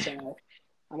league. So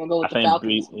I'm gonna go with the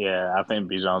Falcons. I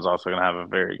think Bijan's also gonna have a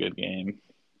very good game.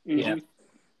 Mm-hmm. Yeah,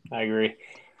 I agree.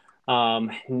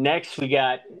 Next we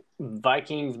got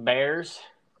Vikings Bears.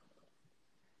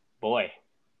 Boy,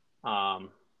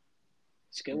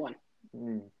 it's a good one.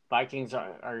 Vikings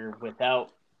are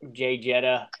without Jay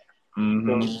Jetta.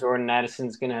 Jordan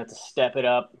Addison's gonna have to step it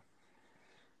up.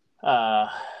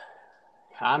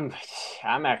 I'm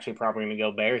actually probably gonna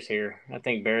go Bears here. I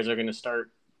think Bears are gonna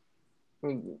start.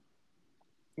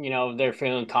 They're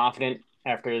feeling confident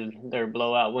after their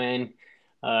blowout win.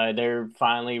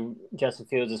 Justin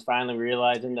Fields is finally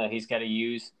realizing that he's got to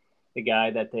use the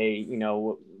guy that they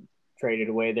traded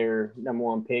away their number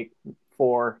one pick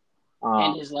for.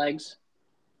 And his legs.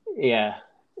 Yeah,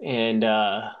 and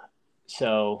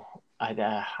so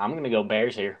I'm going to go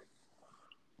Bears here.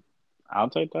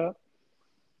 I'll take that.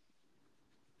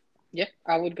 Yeah,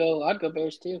 I'd go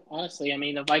Bears too. Honestly, I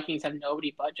mean the Vikings have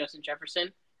nobody but Justin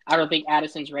Jefferson. I don't think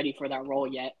Addison's ready for that role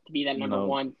yet to be that number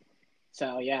one.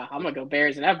 So yeah, I'm gonna go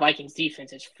Bears, and that Vikings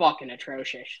defense is fucking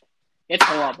atrocious. It's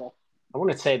horrible. I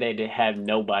want to say they have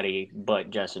nobody but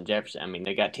Justin Jefferson. I mean,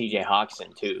 they got T.J.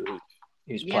 Hawkinson too.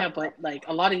 But like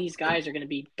a lot of these guys are going to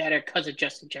be better because of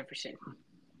Justin Jefferson.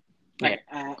 Like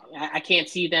I can't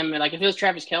see them. Like if it was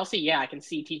Travis Kelce, yeah, I can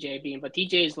see T.J. being. But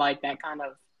T.J. is like that kind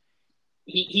of.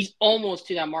 He's almost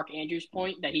to that Mark Andrews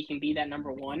point that he can be that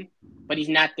number one, but he's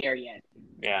not there yet.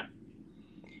 Yeah.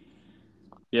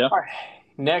 Yeah. All right.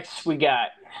 Next, we got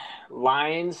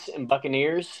Lions and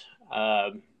Buccaneers.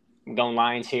 I'm going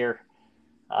Lions here.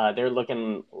 They're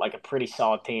looking like a pretty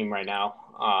solid team right now.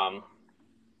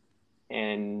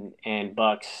 And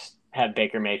Bucks have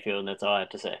Baker Mayfield, and that's all I have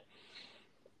to say.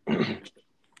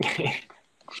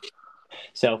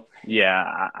 So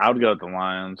Yeah, I would go with the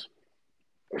Lions.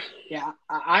 Yeah,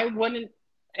 I wouldn't.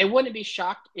 It wouldn't be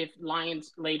shocked if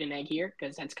Lions laid an egg here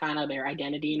because that's kind of their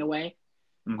identity in a way.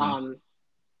 Mm-hmm.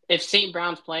 If St.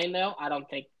 Brown's playing though, I don't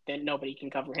think that nobody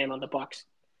can cover him on the Bucks.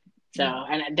 So No.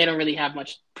 and they don't really have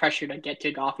much pressure to get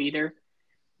to Goff either.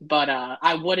 But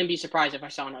I wouldn't be surprised if I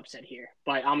saw an upset here.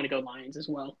 But I'm gonna go Lions as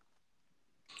well.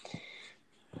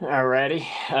 alrighty.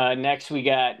 Next we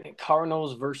got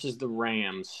Cardinals versus the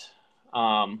Rams.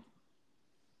 I'm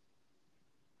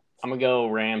gonna go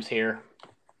Rams here.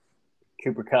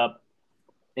 Cooper Kupp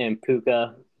and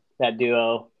Puka, that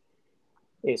duo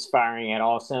is firing at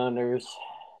all cylinders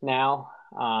now.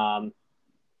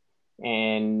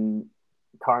 And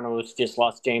Cardinals just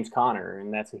lost James Conner,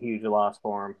 and that's a huge loss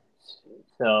for him.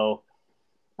 So,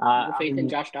 No faith in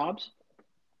Josh Dobbs?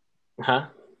 Huh?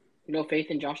 No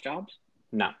faith in Josh Dobbs?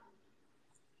 No.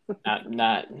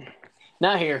 Not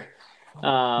here.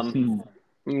 I'm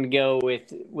gonna go with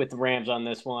the Rams on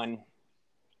this one.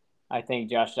 I think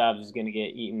Josh Dobbs is gonna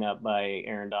get eaten up by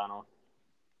Aaron Donald.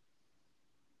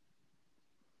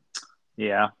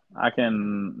 Yeah, I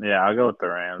can. Yeah, I'll go with the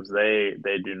Rams. They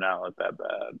do not look that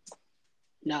bad.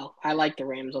 No, I like the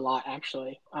Rams a lot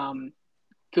actually.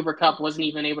 Cooper Kupp wasn't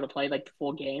even able to play like the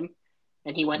full game,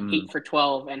 and he went 8 for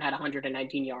 12 and had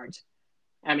 119 yards.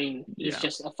 I mean, he's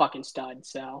just a fucking stud.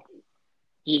 So,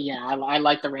 yeah, I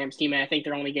like the Rams team, and I think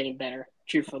they're only getting better,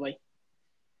 truthfully.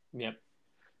 Yep.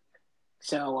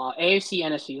 So, AFC,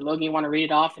 NFC. Logan, you want to read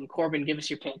it off, and Corbin, give us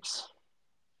your picks.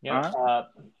 Yep.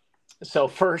 So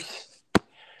first,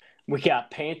 we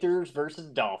got Panthers versus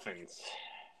Dolphins.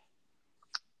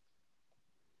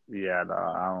 Yeah, no,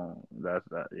 I don't. That's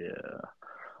that. Yeah.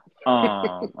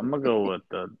 I'm gonna go with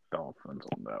the Dolphins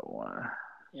on that one.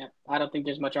 Yeah, I don't think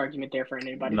there's much argument there for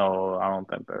anybody. No, I don't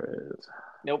think there is.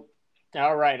 Nope.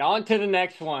 All right, on to the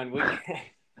next one.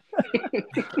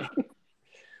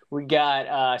 We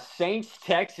got Saints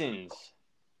Texans.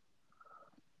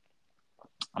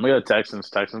 I'm gonna go Texans.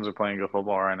 Texans are playing good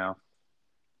football right now.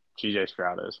 CJ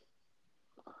Stroud is.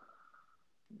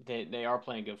 They are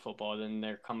playing good football. Then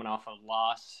they're coming off a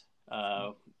loss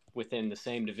within the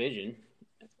same division.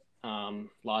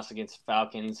 Loss against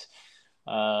Falcons.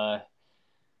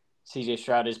 CJ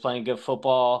Stroud is playing good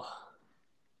football.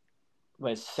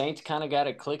 But Saints kind of got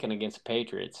it clicking against the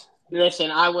Patriots.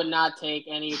 Listen, I would not take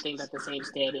anything that the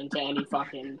Saints did into any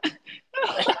fucking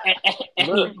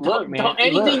look, man.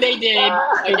 Anything they did,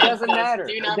 it doesn't matter.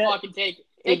 Do not fucking take it.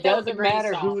 It doesn't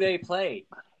matter who they play.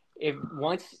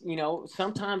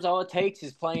 Sometimes all it takes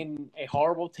is playing a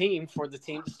horrible team for the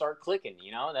team to start clicking.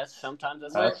 That's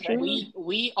true.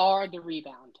 We are the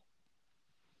rebound.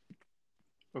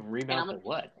 Rebound for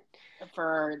what?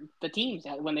 For the teams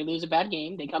that when they lose a bad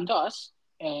game, they come to us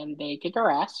and they kick our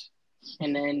ass,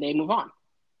 and then they move on.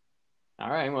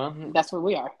 All right, well, that's what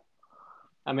we are.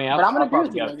 I mean, I'm going to agree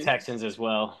with you, Texans as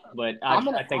well, but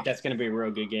I think that's going to be a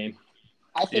real good game.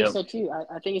 I think so too.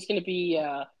 I think it's going to be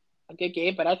a good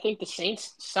game, but I think the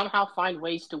Saints somehow find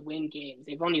ways to win games.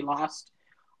 They've only lost.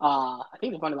 I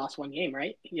think they've only lost one game,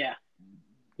 right? Yeah.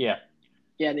 Yeah.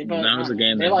 Yeah, that was a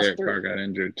game that Derek Carr got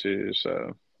injured too.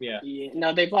 So yeah.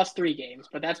 No, they've lost 3 games,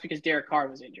 but that's because Derek Carr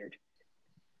was injured.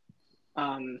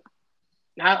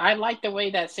 I like the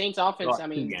way that Saints offense.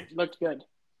 Looked good.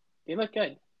 They look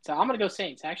good. So I'm gonna go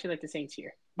Saints. I actually like the Saints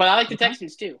here, but I like the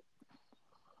Texans too.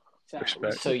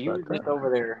 So you were just over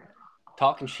there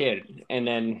talking shit, and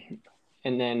then.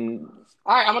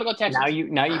 All right, I'm gonna go Texans.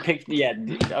 Now you picked. Yeah.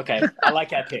 Okay. I like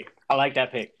that pick.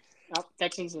 Oh,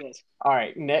 Texans it is. All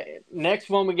right. Next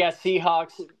one we got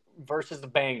Seahawks versus the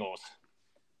Bengals.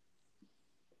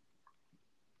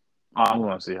 I'm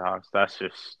going Seahawks.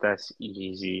 That's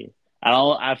easy.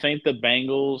 I think the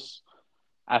Bengals.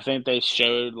 I think they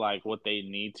showed like what they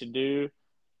need to do.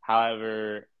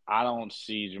 However, I don't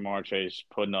see Jamar Chase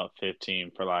putting up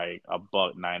 15 for like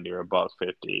 $190 or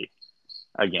 $150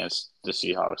 against the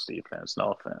Seahawks defense.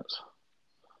 No offense.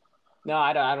 No,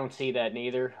 I don't see that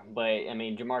neither. But I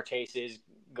mean, Jamar Chase is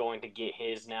going to get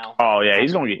his now. Oh yeah,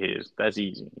 he's going to get his. That's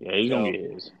easy. Yeah, he's going to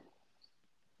get his.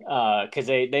 Because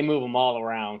they move them all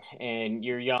around, and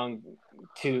you're young.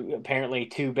 Apparently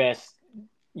two best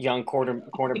young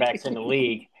cornerbacks in the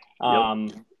league.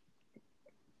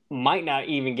 Might not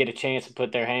even get a chance to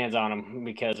put their hands on them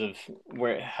because of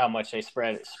how much they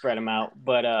spread them out.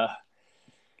 But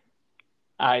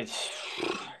I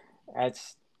don't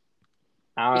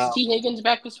know. Is T. Higgins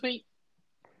back this week?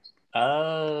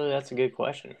 That's a good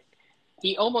question.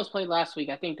 He almost played last week.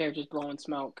 I think they're just blowing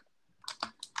smoke.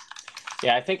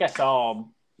 Yeah, I think I saw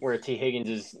where T. Higgins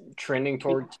is trending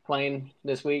towards playing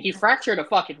this week. He fractured a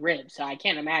fucking rib, so I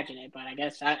can't imagine it. But I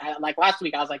guess I like last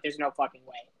week, I was like, "There's no fucking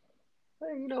way."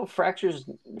 Fractures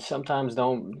sometimes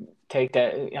don't take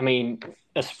that. I mean,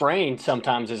 a sprain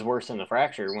sometimes is worse than the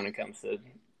fracture when it comes to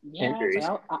injuries.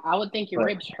 But I would think your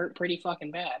ribs hurt pretty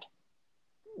fucking bad.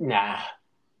 Nah,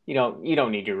 you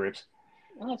don't need your ribs.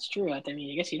 Well, that's true. I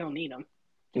mean, I guess you don't need them.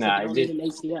 Nah, you don't need an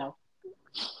ACL.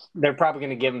 They're probably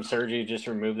going to give him surgery, just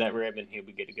remove that rib, and he'll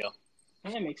be good to go.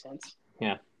 That makes sense.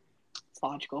 Yeah. It's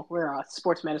logical. We're a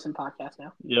sports medicine podcast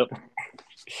now. Yep.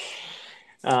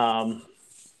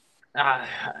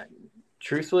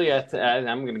 Truthfully,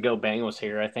 I'm going to go Bengals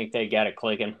here. I think they got it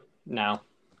clicking now.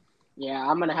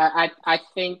 Yeah, I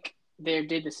think they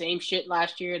did the same shit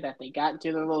last year, that they got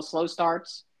into their little slow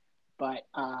starts. But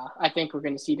I think we're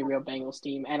going to see the real Bengals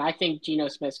team. And I think Geno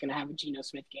Smith's going to have a Geno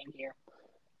Smith game here.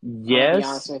 Yes. I'll be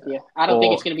honest with you. I don't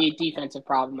think it's going to be a defensive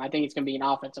problem. I think it's going to be an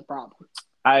offensive problem.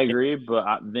 I agree,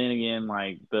 but then again,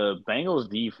 like, the Bengals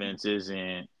defense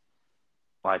isn't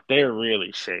 – like, they're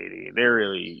really shady. They're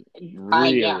really.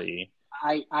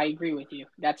 I agree with you.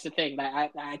 That's the thing.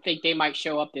 I think they might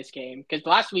show up this game. Because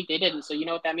last week they didn't, so you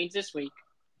know what that means this week.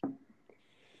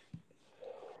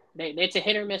 It's a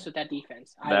hit or miss with that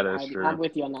defense. That is true. I'm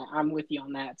with you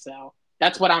on that. So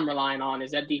that's what I'm relying on, is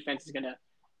that defense is going to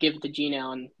give it to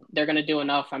Geno, and they're going to do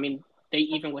enough. I mean,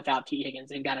 even without T. Higgins,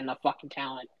 they've got enough fucking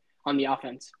talent on the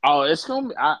offense. Oh, it's going to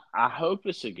be – I hope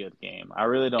it's a good game. I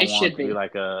really don't want it to be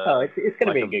like a – Oh, it's going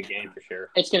to be a good game for sure.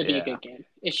 It's going to be a good game.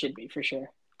 It should be for sure.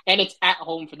 And it's at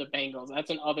home for the Bengals. That's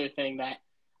another thing that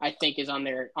I think is on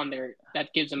their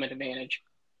that gives them an advantage.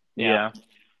 Yeah.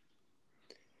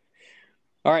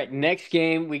 All right, next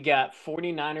game we got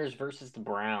 49ers versus the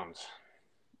Browns.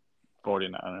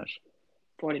 49ers.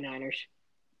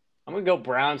 I'm going to go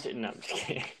Browns. No, I'm just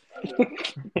kidding.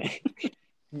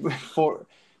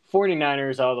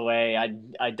 49ers all the way.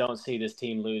 I don't see this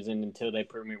team losing until they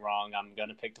prove me wrong. I'm going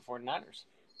to pick the 49ers.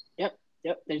 Yep.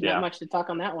 There's not much to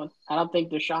talk on that one. I don't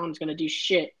think Deshaun's going to do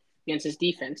shit against his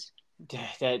defense.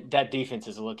 That defense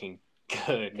is looking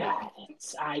good. God,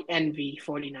 I envy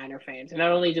 49er fans. And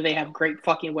not only do they have great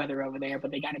fucking weather over there, but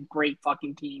they got a great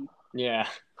fucking team. Yeah,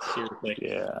 seriously.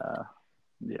 Yeah.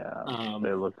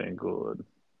 They're looking good.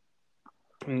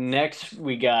 Next,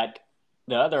 we got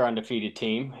the other undefeated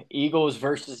team, Eagles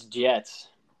versus Jets.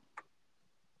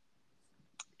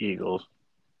 Eagles.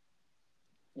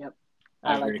 Yep.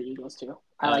 I like the Eagles, too.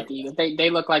 I like the Eagles. They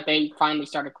look like they finally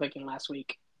started clicking last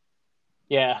week.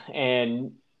 Yeah,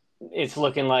 and it's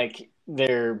looking like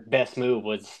their best move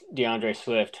was DeAndre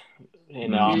Swift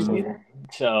in the offseason.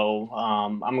 So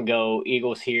I'm going to go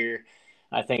Eagles here.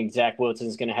 I think Zach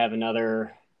Wilson's going to have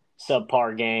another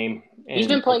subpar game. He's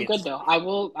been playing good, though. I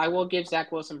will give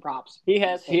Zach Wilson props. He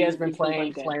has been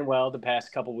playing well the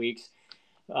past couple weeks.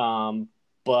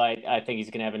 But I think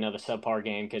he's going to have another subpar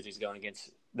game because he's going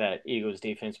against that Eagles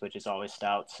defense, which is always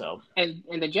stout. So and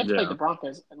the Jets played the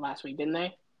Broncos last week, didn't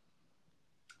they?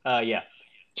 Yeah.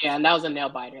 Yeah, and that was a nail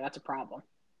biter. That's a problem.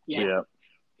 Yeah.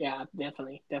 Yeah,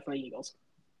 definitely Eagles.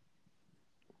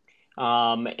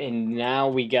 And now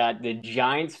we got the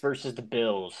Giants versus the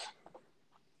Bills.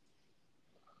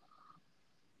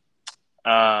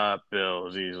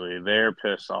 Bills easily. They're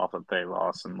pissed off that they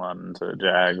lost in London to the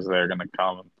Jags. They're gonna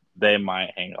come. They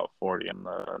might hang up 40 in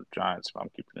the Giants if I'm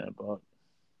keeping it, but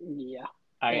yeah.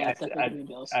 I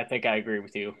think I agree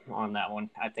with you on that one.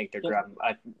 I think they're grabbing.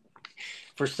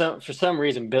 For some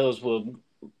reason, Bills will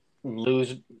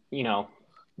lose.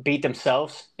 Beat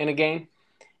themselves in a game,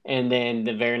 and then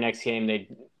the very next game they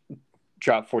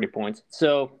drop 40 points.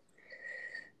 So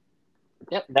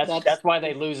that's why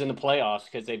they lose in the playoffs,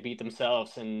 because they beat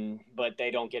themselves, but they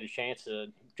don't get a chance to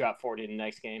drop 40 in the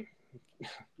next game.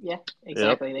 Yeah,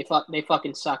 exactly. Yep. They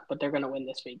fucking suck, but they're gonna win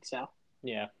this week. So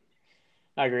yeah,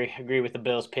 I agree with the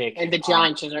Bills pick. And the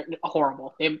Giants are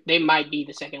horrible. They might be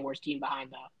the second worst team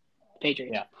behind the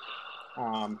Patriots.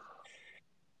 Yeah.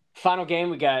 Final game,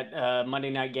 we got Monday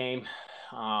night game.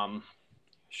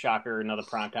 Shocker, another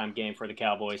primetime game for the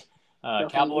Cowboys.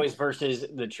 Cowboys versus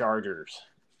the Chargers.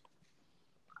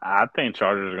 I think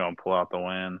Chargers are going to pull out the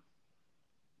win.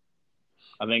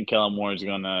 I think Kellen Moore is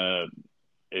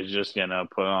just going to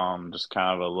put on just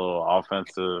kind of a little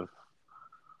offensive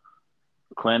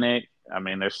clinic. I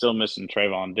mean, they're still missing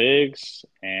Trayvon Diggs,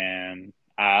 and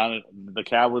the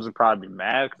Cowboys would probably be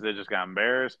mad because they just got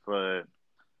embarrassed, but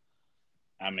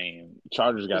I mean,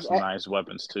 Chargers got some nice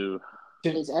weapons too.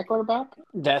 Is Eckler back?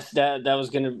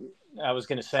 I was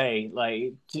gonna say,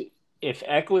 like, if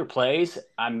Eckler plays,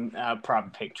 I'll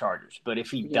probably pick Chargers, but if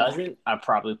he doesn't, I'll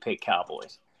probably pick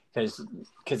Cowboys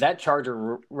because that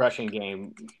Charger rushing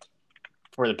game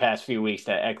for the past few weeks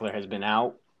that Eckler has been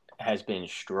out has been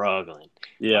struggling.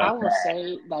 Yeah. I will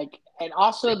say, and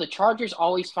also the Chargers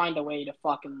always find a way to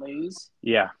fucking lose.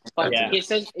 Yeah. But Yeah. it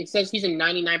says he's a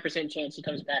 99% chance he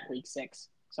comes back week 6.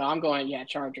 So I'm going,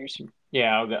 Chargers.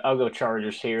 Yeah, I'll go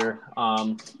Chargers here.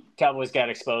 Cowboys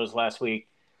got exposed last week,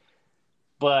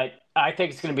 but I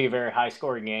think it's going to be a very high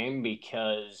scoring game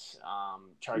because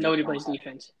Chargers. Nobody plays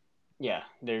defense. Yeah,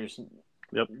 there's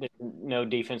no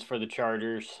defense for the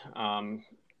Chargers.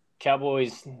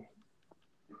 Cowboys.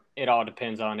 It all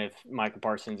depends on if Michael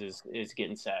Parsons is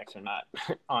getting sacks or not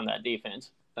on that defense.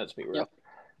 Let's be real. Yep.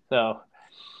 So,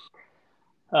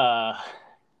 I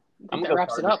think that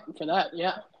wraps it up for that.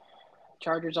 Yeah,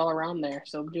 Chargers all around there.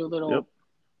 So we'll do a little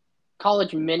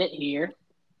college minute here.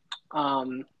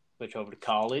 Switch over to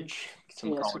college.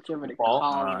 Switch over to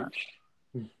college.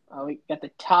 We got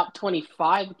the top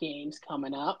 25 games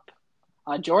coming up.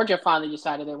 Georgia finally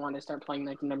decided they wanted to start playing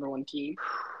like the number 1 team.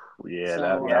 Yeah,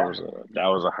 that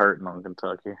was a hurting on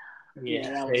Kentucky.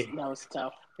 Yeah, that was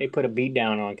tough. They put a beat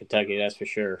down on Kentucky, that's for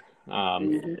sure.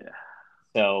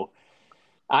 So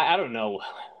I don't know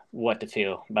what to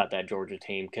feel about that Georgia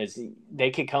team because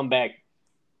they could come back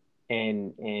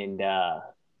and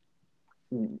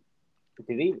do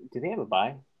they have a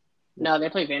bye? No, they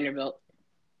play Vanderbilt.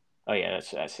 Oh yeah,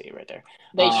 I see it right there.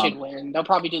 They should win. They'll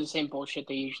probably do the same bullshit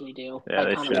they usually do. Yeah,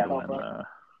 they should win.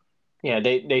 Yeah,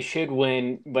 they should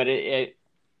win, but it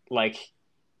like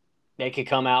they could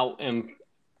come out and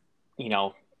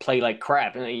play like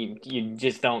crap, and you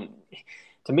just don't.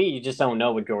 To me, you just don't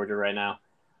know with Georgia right now.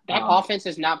 That offense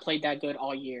has not played that good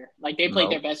all year. Like they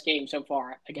played their best game so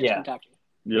far against Kentucky.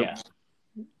 Yep.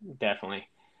 Yeah, definitely.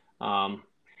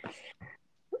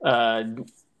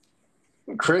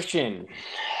 Christian,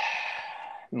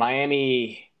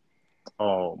 Miami.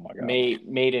 Oh my God!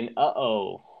 Made an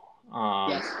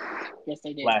Yes,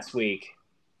 they did last week.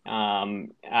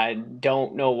 I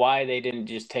don't know why they didn't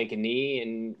just take a knee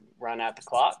and run out the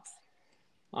clock.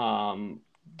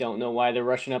 Don't know why they're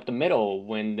rushing up the middle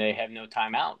when they have no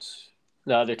timeouts.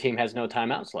 The other team has no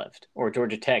timeouts left, or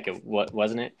Georgia Tech,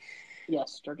 wasn't it?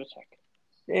 Yes, Georgia Tech.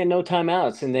 And no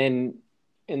timeouts, and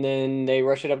then they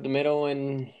rush it up the middle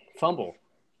and fumble.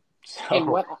 So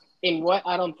in what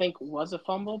I don't think was a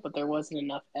fumble, but there wasn't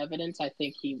enough evidence. I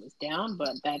think he was down, but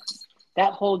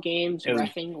that whole game's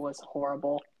reffing was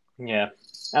horrible. Yeah,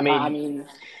 I mean,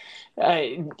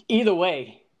 either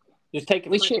way, just take a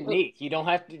freaking knee. You don't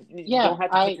have to.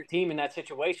 Put your team in that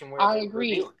situation. Where I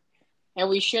agree, and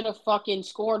we should have fucking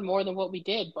scored more than what we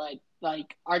did. But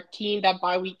like our team, that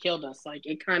bye week killed us. Like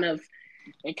it kind of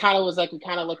was like we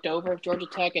kind of looked over Georgia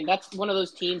Tech, and that's one of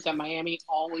those teams that Miami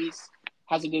always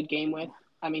has a good game with.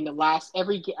 I mean, I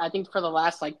think for the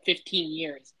last like 15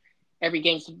 years, every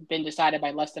game's been decided by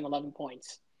less than 11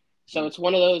 points. So it's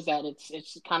one of those that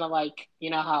it's kind of like,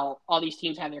 how all these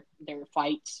teams have their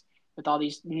fights with all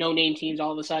these no-name teams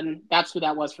all of a sudden. That's who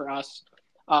that was for us.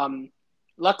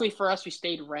 Luckily for us, we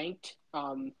stayed ranked.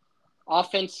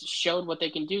 Offense showed what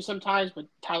they can do sometimes, but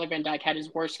Tyler Van Dyke had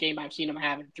his worst game I've seen him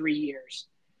have in 3 years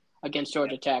against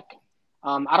Georgia Tech.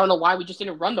 I don't know why we just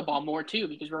didn't run the ball more too,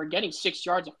 because we were getting 6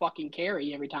 yards of fucking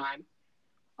carry every time.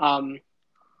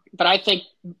 But I think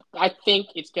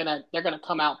they're gonna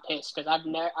come out pissed because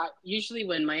usually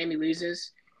when Miami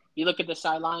loses, you look at the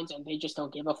sidelines and they just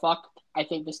don't give a fuck. I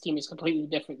think this team is completely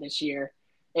different this year.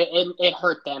 It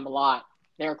hurt them a lot.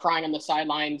 They were crying on the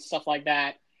sidelines, stuff like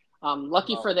that.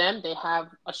 Lucky for them, they have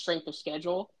a strength of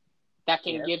schedule that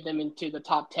can give them into the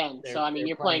top 10. So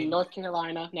you're playing North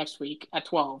Carolina next week at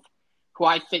 12. Who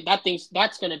I think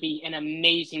that's going to be an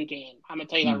amazing game. I'm going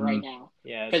to tell you that right now.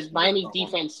 Yeah, because Miami's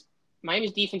defense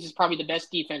is probably the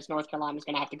best defense North Carolina is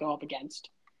going to have to go up against.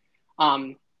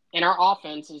 And our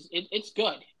offense it's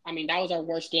good. I mean, that was our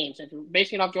worst game. So if you're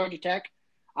basing it off Georgia Tech,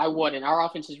 I wouldn't. Our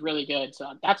offense is really good,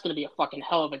 so that's going to be a fucking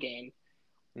hell of a game.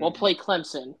 We'll play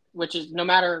Clemson, which is no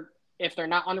matter if they're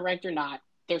not unranked or not,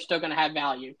 they're still going to have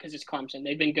value because it's Clemson.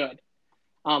 They've been good.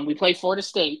 We play Florida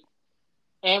State,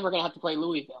 and we're going to have to play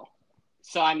Louisville.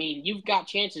 So, you've got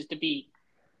chances to beat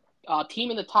a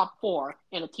team in the top 4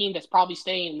 and a team that's probably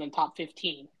staying in the top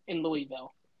 15 in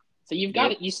Louisville. So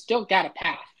you still got a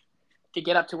path to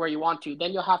get up to where you want to.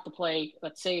 Then you'll have to play,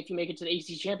 let's say if you make it to the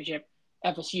ACC Championship,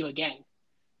 FSU again.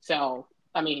 So,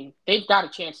 they've got a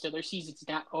chance to. Their season's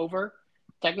not over,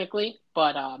 technically,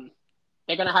 but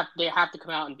they have to come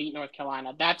out and beat North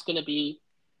Carolina. That's going to be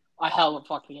a hell of a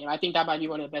fucking game. I think that might be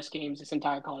one of the best games this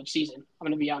entire college season. I'm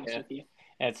going to be honest with you.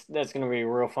 That's going to be a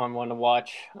real fun one to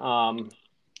watch.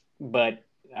 But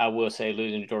I will say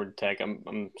losing to Georgia Tech,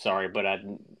 I'm sorry, but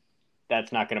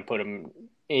that's not going to put them.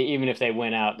 Even if they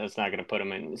win out, that's not going to put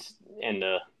them in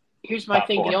Here's my Top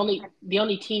thing: four. the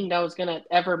only team that was gonna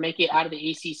ever make it out of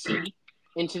the ACC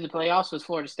into the playoffs was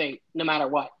Florida State, no matter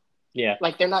what. Yeah.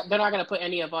 Like they're not gonna put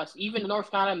any of us, even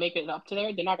North Carolina, make it up to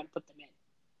there. They're not gonna put them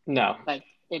in. No. Like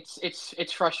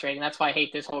it's frustrating. That's why I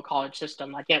hate this whole college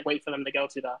system. I can't wait for them to go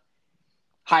to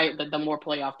the more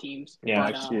playoff teams. Yeah.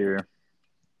 But, Next year.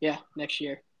 Yeah, next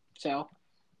year. So,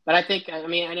 but I think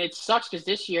and it sucks because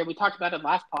this year we talked about it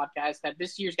last podcast that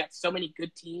this year's got so many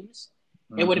good teams.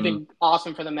 It would have been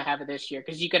awesome for them to have it this year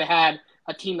because you could have had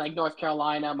a team like North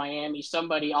Carolina, Miami,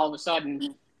 somebody all of a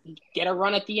sudden get a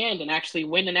run at the end and actually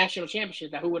win the national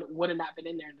championship that who would have not been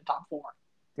in there in the top four.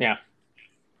 Yeah.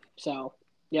 So,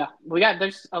 yeah,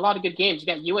 there's a lot of good games. You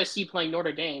got USC playing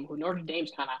Notre Dame, who Notre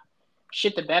Dame's kind of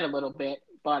shit the bed a little bit,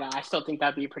 but I still think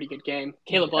that'd be a pretty good game.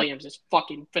 Caleb Williams is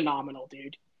fucking phenomenal,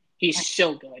 dude. He's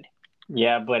so good.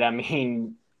 Yeah, but I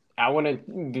mean, I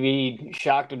wouldn't be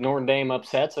shocked if Notre Dame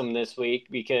upsets them this week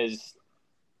because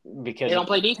they don't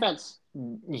play defense.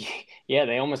 Yeah,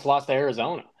 they almost lost to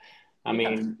Arizona. I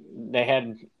mean,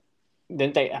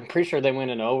 didn't they? I'm pretty sure they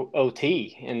went in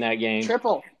OT in that game.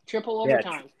 Triple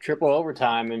overtime. Yeah, triple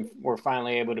overtime, and we're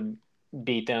finally able to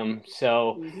beat them.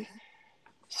 So,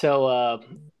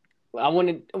 I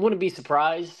wouldn't be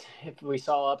surprised if we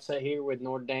saw upset here with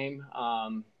Notre Dame.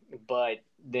 But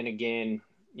then again,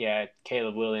 yeah,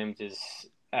 Caleb Williams is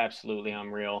absolutely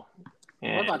unreal.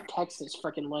 And what about Texas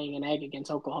freaking laying an egg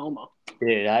against Oklahoma?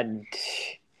 Dude, I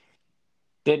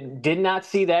did not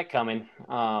see that coming.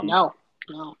 No.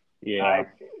 Yeah.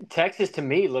 Texas to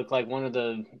me looked like one of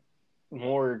the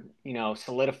more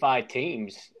solidified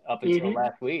teams up until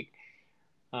last week.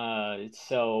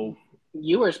 So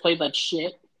Ewers played like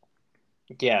shit.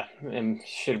 Yeah, and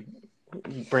should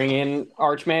bring in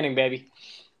Arch Manning, baby.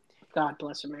 God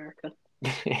bless America.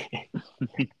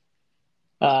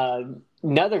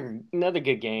 Another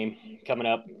good game coming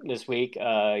up this week.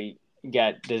 You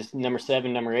got this number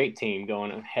 7, number 8 team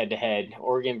going head to head.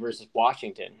 Oregon versus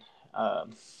Washington. To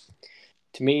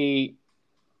me,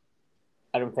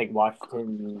 I don't think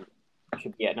Washington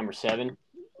should be at number 7.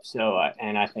 So,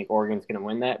 and I think Oregon's going to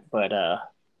win that. But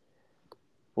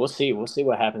we'll see. We'll see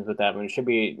what happens with that one.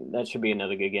 That should be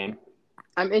another good game.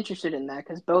 I'm interested in that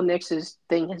because Bo Nix's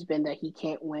thing has been that he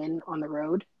can't win on the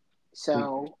road.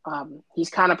 So he's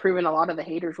kind of proven a lot of the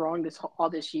haters wrong all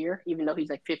this year, even though he's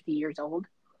like 50 years old.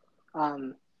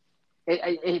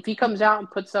 If he comes out and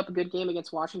puts up a good game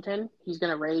against Washington, he's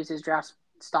going to raise his draft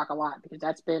stock a lot because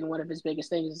that's been one of his biggest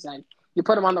things. Is that you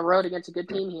put him on the road against a good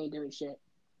team, he ain't doing shit.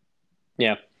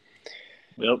 Yeah.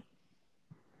 Yep.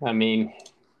 I mean,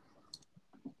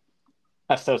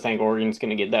 I still think Oregon's going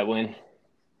to get that win.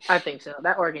 I think so.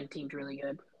 That Oregon team's really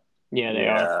good. Yeah, they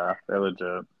are. They're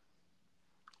legit.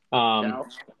 I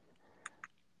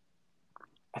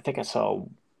think I saw.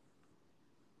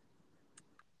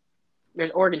 There's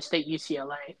Oregon State,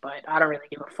 UCLA, but I don't really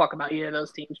give a fuck about either of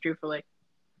those teams, truthfully.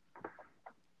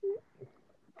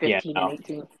 15 and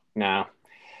 18. No.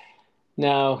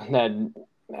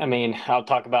 I mean, I'll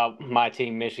talk about my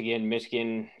team,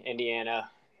 Michigan, Indiana.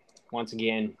 Once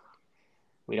again,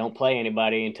 we don't play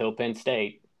anybody until Penn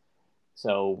State.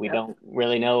 So we don't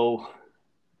really know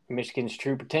Michigan's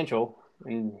true potential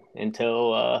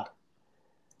until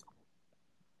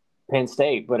Penn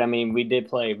State. But, I mean, we did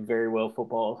play very well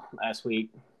football last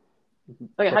week.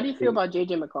 Okay, how do you feel about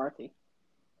J.J. McCarthy?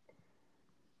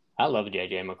 I love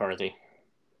J.J. McCarthy.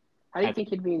 How do you think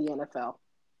he'd be in the NFL?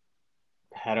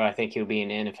 How do I think he'll be in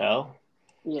the NFL?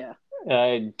 Yeah.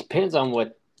 It depends on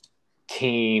what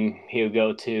team he'll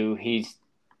go to.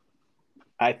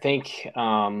 I think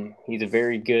he's a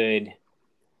very good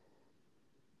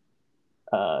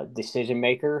decision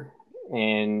maker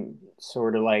and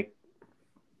sort of like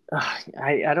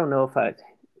I don't know if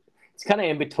it's kind of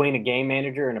in between a game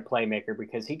manager and a playmaker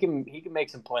because he can make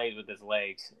some plays with his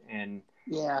legs and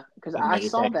because I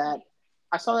saw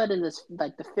that in this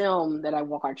like the film that I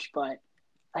watched, but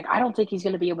like I don't think he's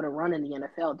going to be able to run in the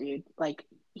NFL, dude. Like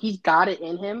he's got it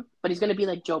in him, but he's going to be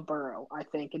like Joe Burrow, I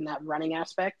think, in that running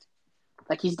aspect.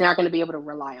 Like, he's not going to be able to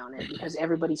rely on it because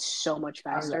everybody's so much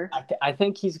faster. I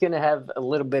think he's going to have a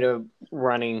little bit of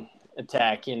running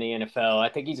attack in the NFL. I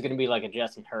think he's going to be like a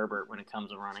Justin Herbert when it comes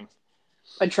to running.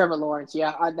 And Trevor Lawrence, yeah,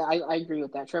 I agree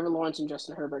with that. Trevor Lawrence and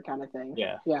Justin Herbert kind of thing.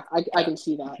 Yeah. Yeah, I can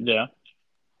see that. Yeah.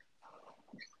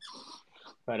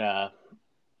 But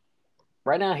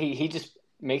right now, he just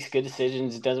makes good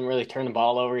decisions, doesn't really turn the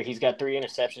ball over. He's got 3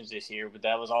 interceptions this year, but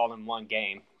that was all in one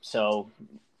game. So –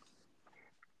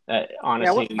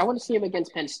 honestly, I want to see him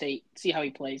against Penn State. See how he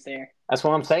plays there. That's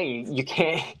what I'm saying. You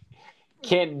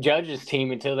can't judge his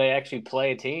team until they actually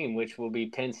play a team, which will be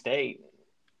Penn State,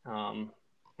 and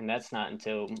that's not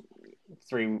until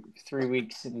three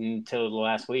weeks until the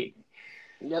last week.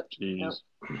 Yep. Jeez.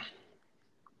 Yep.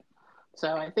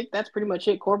 So I think that's pretty much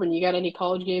it. Corbin, you got any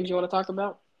college games you want to talk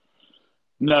about?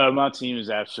 No, my team is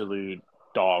absolute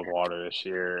dog water this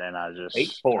year, and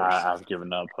Wake Forest. I've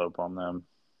given up hope on them.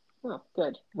 Oh,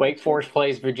 good. Wake Forest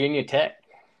plays Virginia Tech.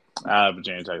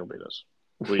 Virginia Tech will beat us.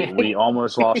 We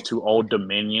almost lost to Old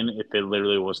Dominion if it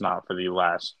literally was not for the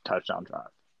last touchdown drive.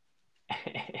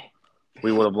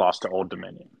 We would have lost to Old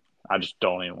Dominion. I just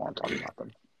don't even want to talk about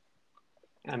them.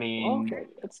 I mean, okay,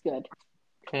 that's good.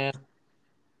 Yeah.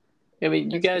 I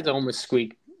mean, you guys almost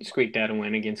squeaked out a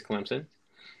win against Clemson.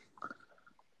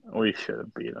 We should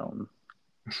have beat them.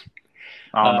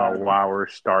 I don't know why we're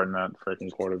starting that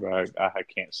freaking quarterback. I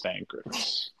can't stand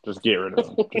Chris. Just get rid of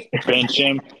him. Just bench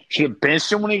him. Should have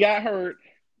benched him when he got hurt.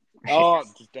 Don't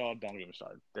get me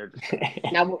started. They're just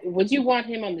Now, would you want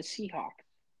him on the Seahawks?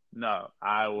 No,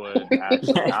 I would. I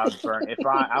would burn if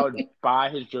I would buy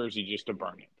his jersey just to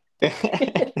burn it.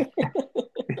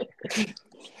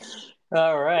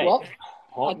 All right. Well,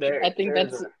 I think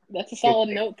that's a solid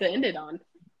note to end it on.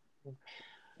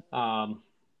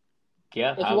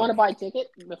 Yeah. If you want to buy a ticket,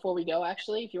 before we go,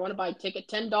 if you want to buy a ticket,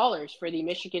 $10 for the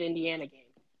Michigan-Indiana game,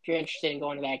 if you're interested in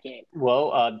going to that game.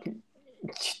 Well,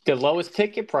 the lowest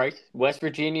ticket price, West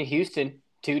Virginia, Houston,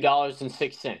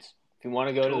 $2.06. If you want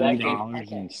to go to that game,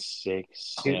 $2.06.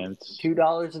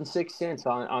 $2.06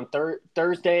 on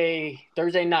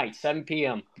Thursday night, 7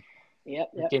 p.m.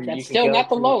 Yep. That's still not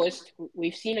the lowest.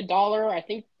 We've seen $1. I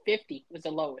think 50 was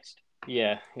the lowest.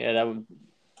 Yeah, that would.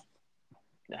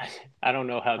 I don't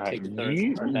know how tickets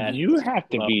are that. You have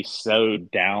to be so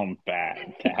down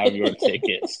bad to have your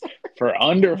tickets for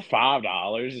under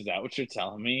 $5. Is that what you're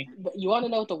telling me? But you want to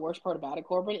know what the worst part about it,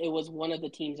 Corbin? It was one of the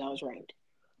teams I was ranked.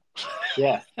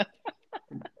 Yeah.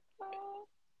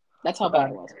 That's how bad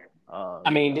it was. I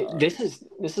mean, this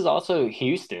is also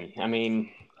Houston. I mean,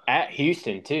 at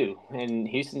Houston too, and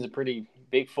Houston's a pretty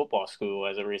big football school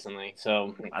as of recently.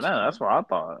 So I know that's what I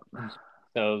thought.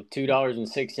 So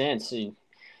 $2.06.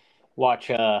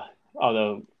 Watch.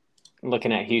 Although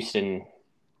looking at Houston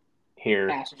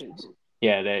here,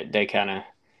 yeah, they kind of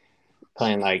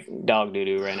playing like dog doo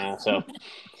doo right now. So,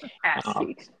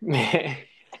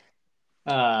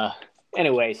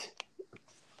 anyways,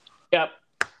 yep.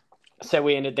 So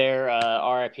we ended there.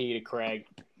 R.I.P. to Craig.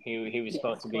 He was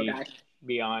supposed to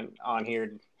be on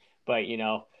here, but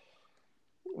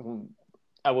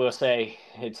I will say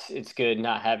it's good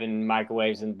not having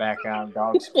microwaves in the background,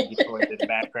 dogs squeaky toys in the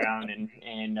background,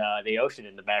 and the ocean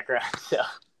in the background. So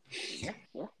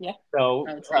yeah. So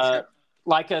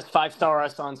like us, 5-star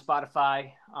us on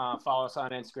Spotify. Follow us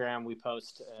on Instagram. We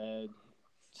post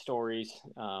stories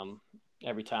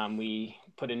every time we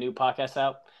put a new podcast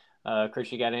out.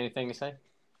 Chris, you got anything to say?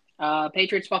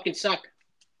 Patriots fucking suck.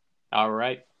 All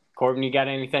right. Corbin, you got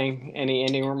anything? Any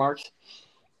ending remarks?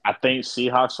 I think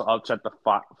Seahawks will upset the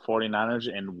 49ers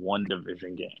in one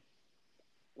division game.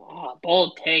 Oh,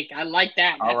 bold take. I like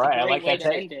that. That's a great way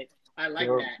to end it. I like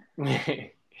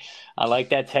that. I like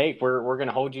that take. We're going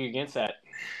to hold you against that.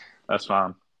 That's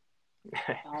fine.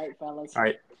 All right, fellas. All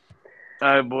right.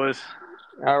 All right, boys.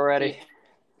 All righty.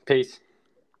 Peace.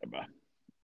 Bye-bye.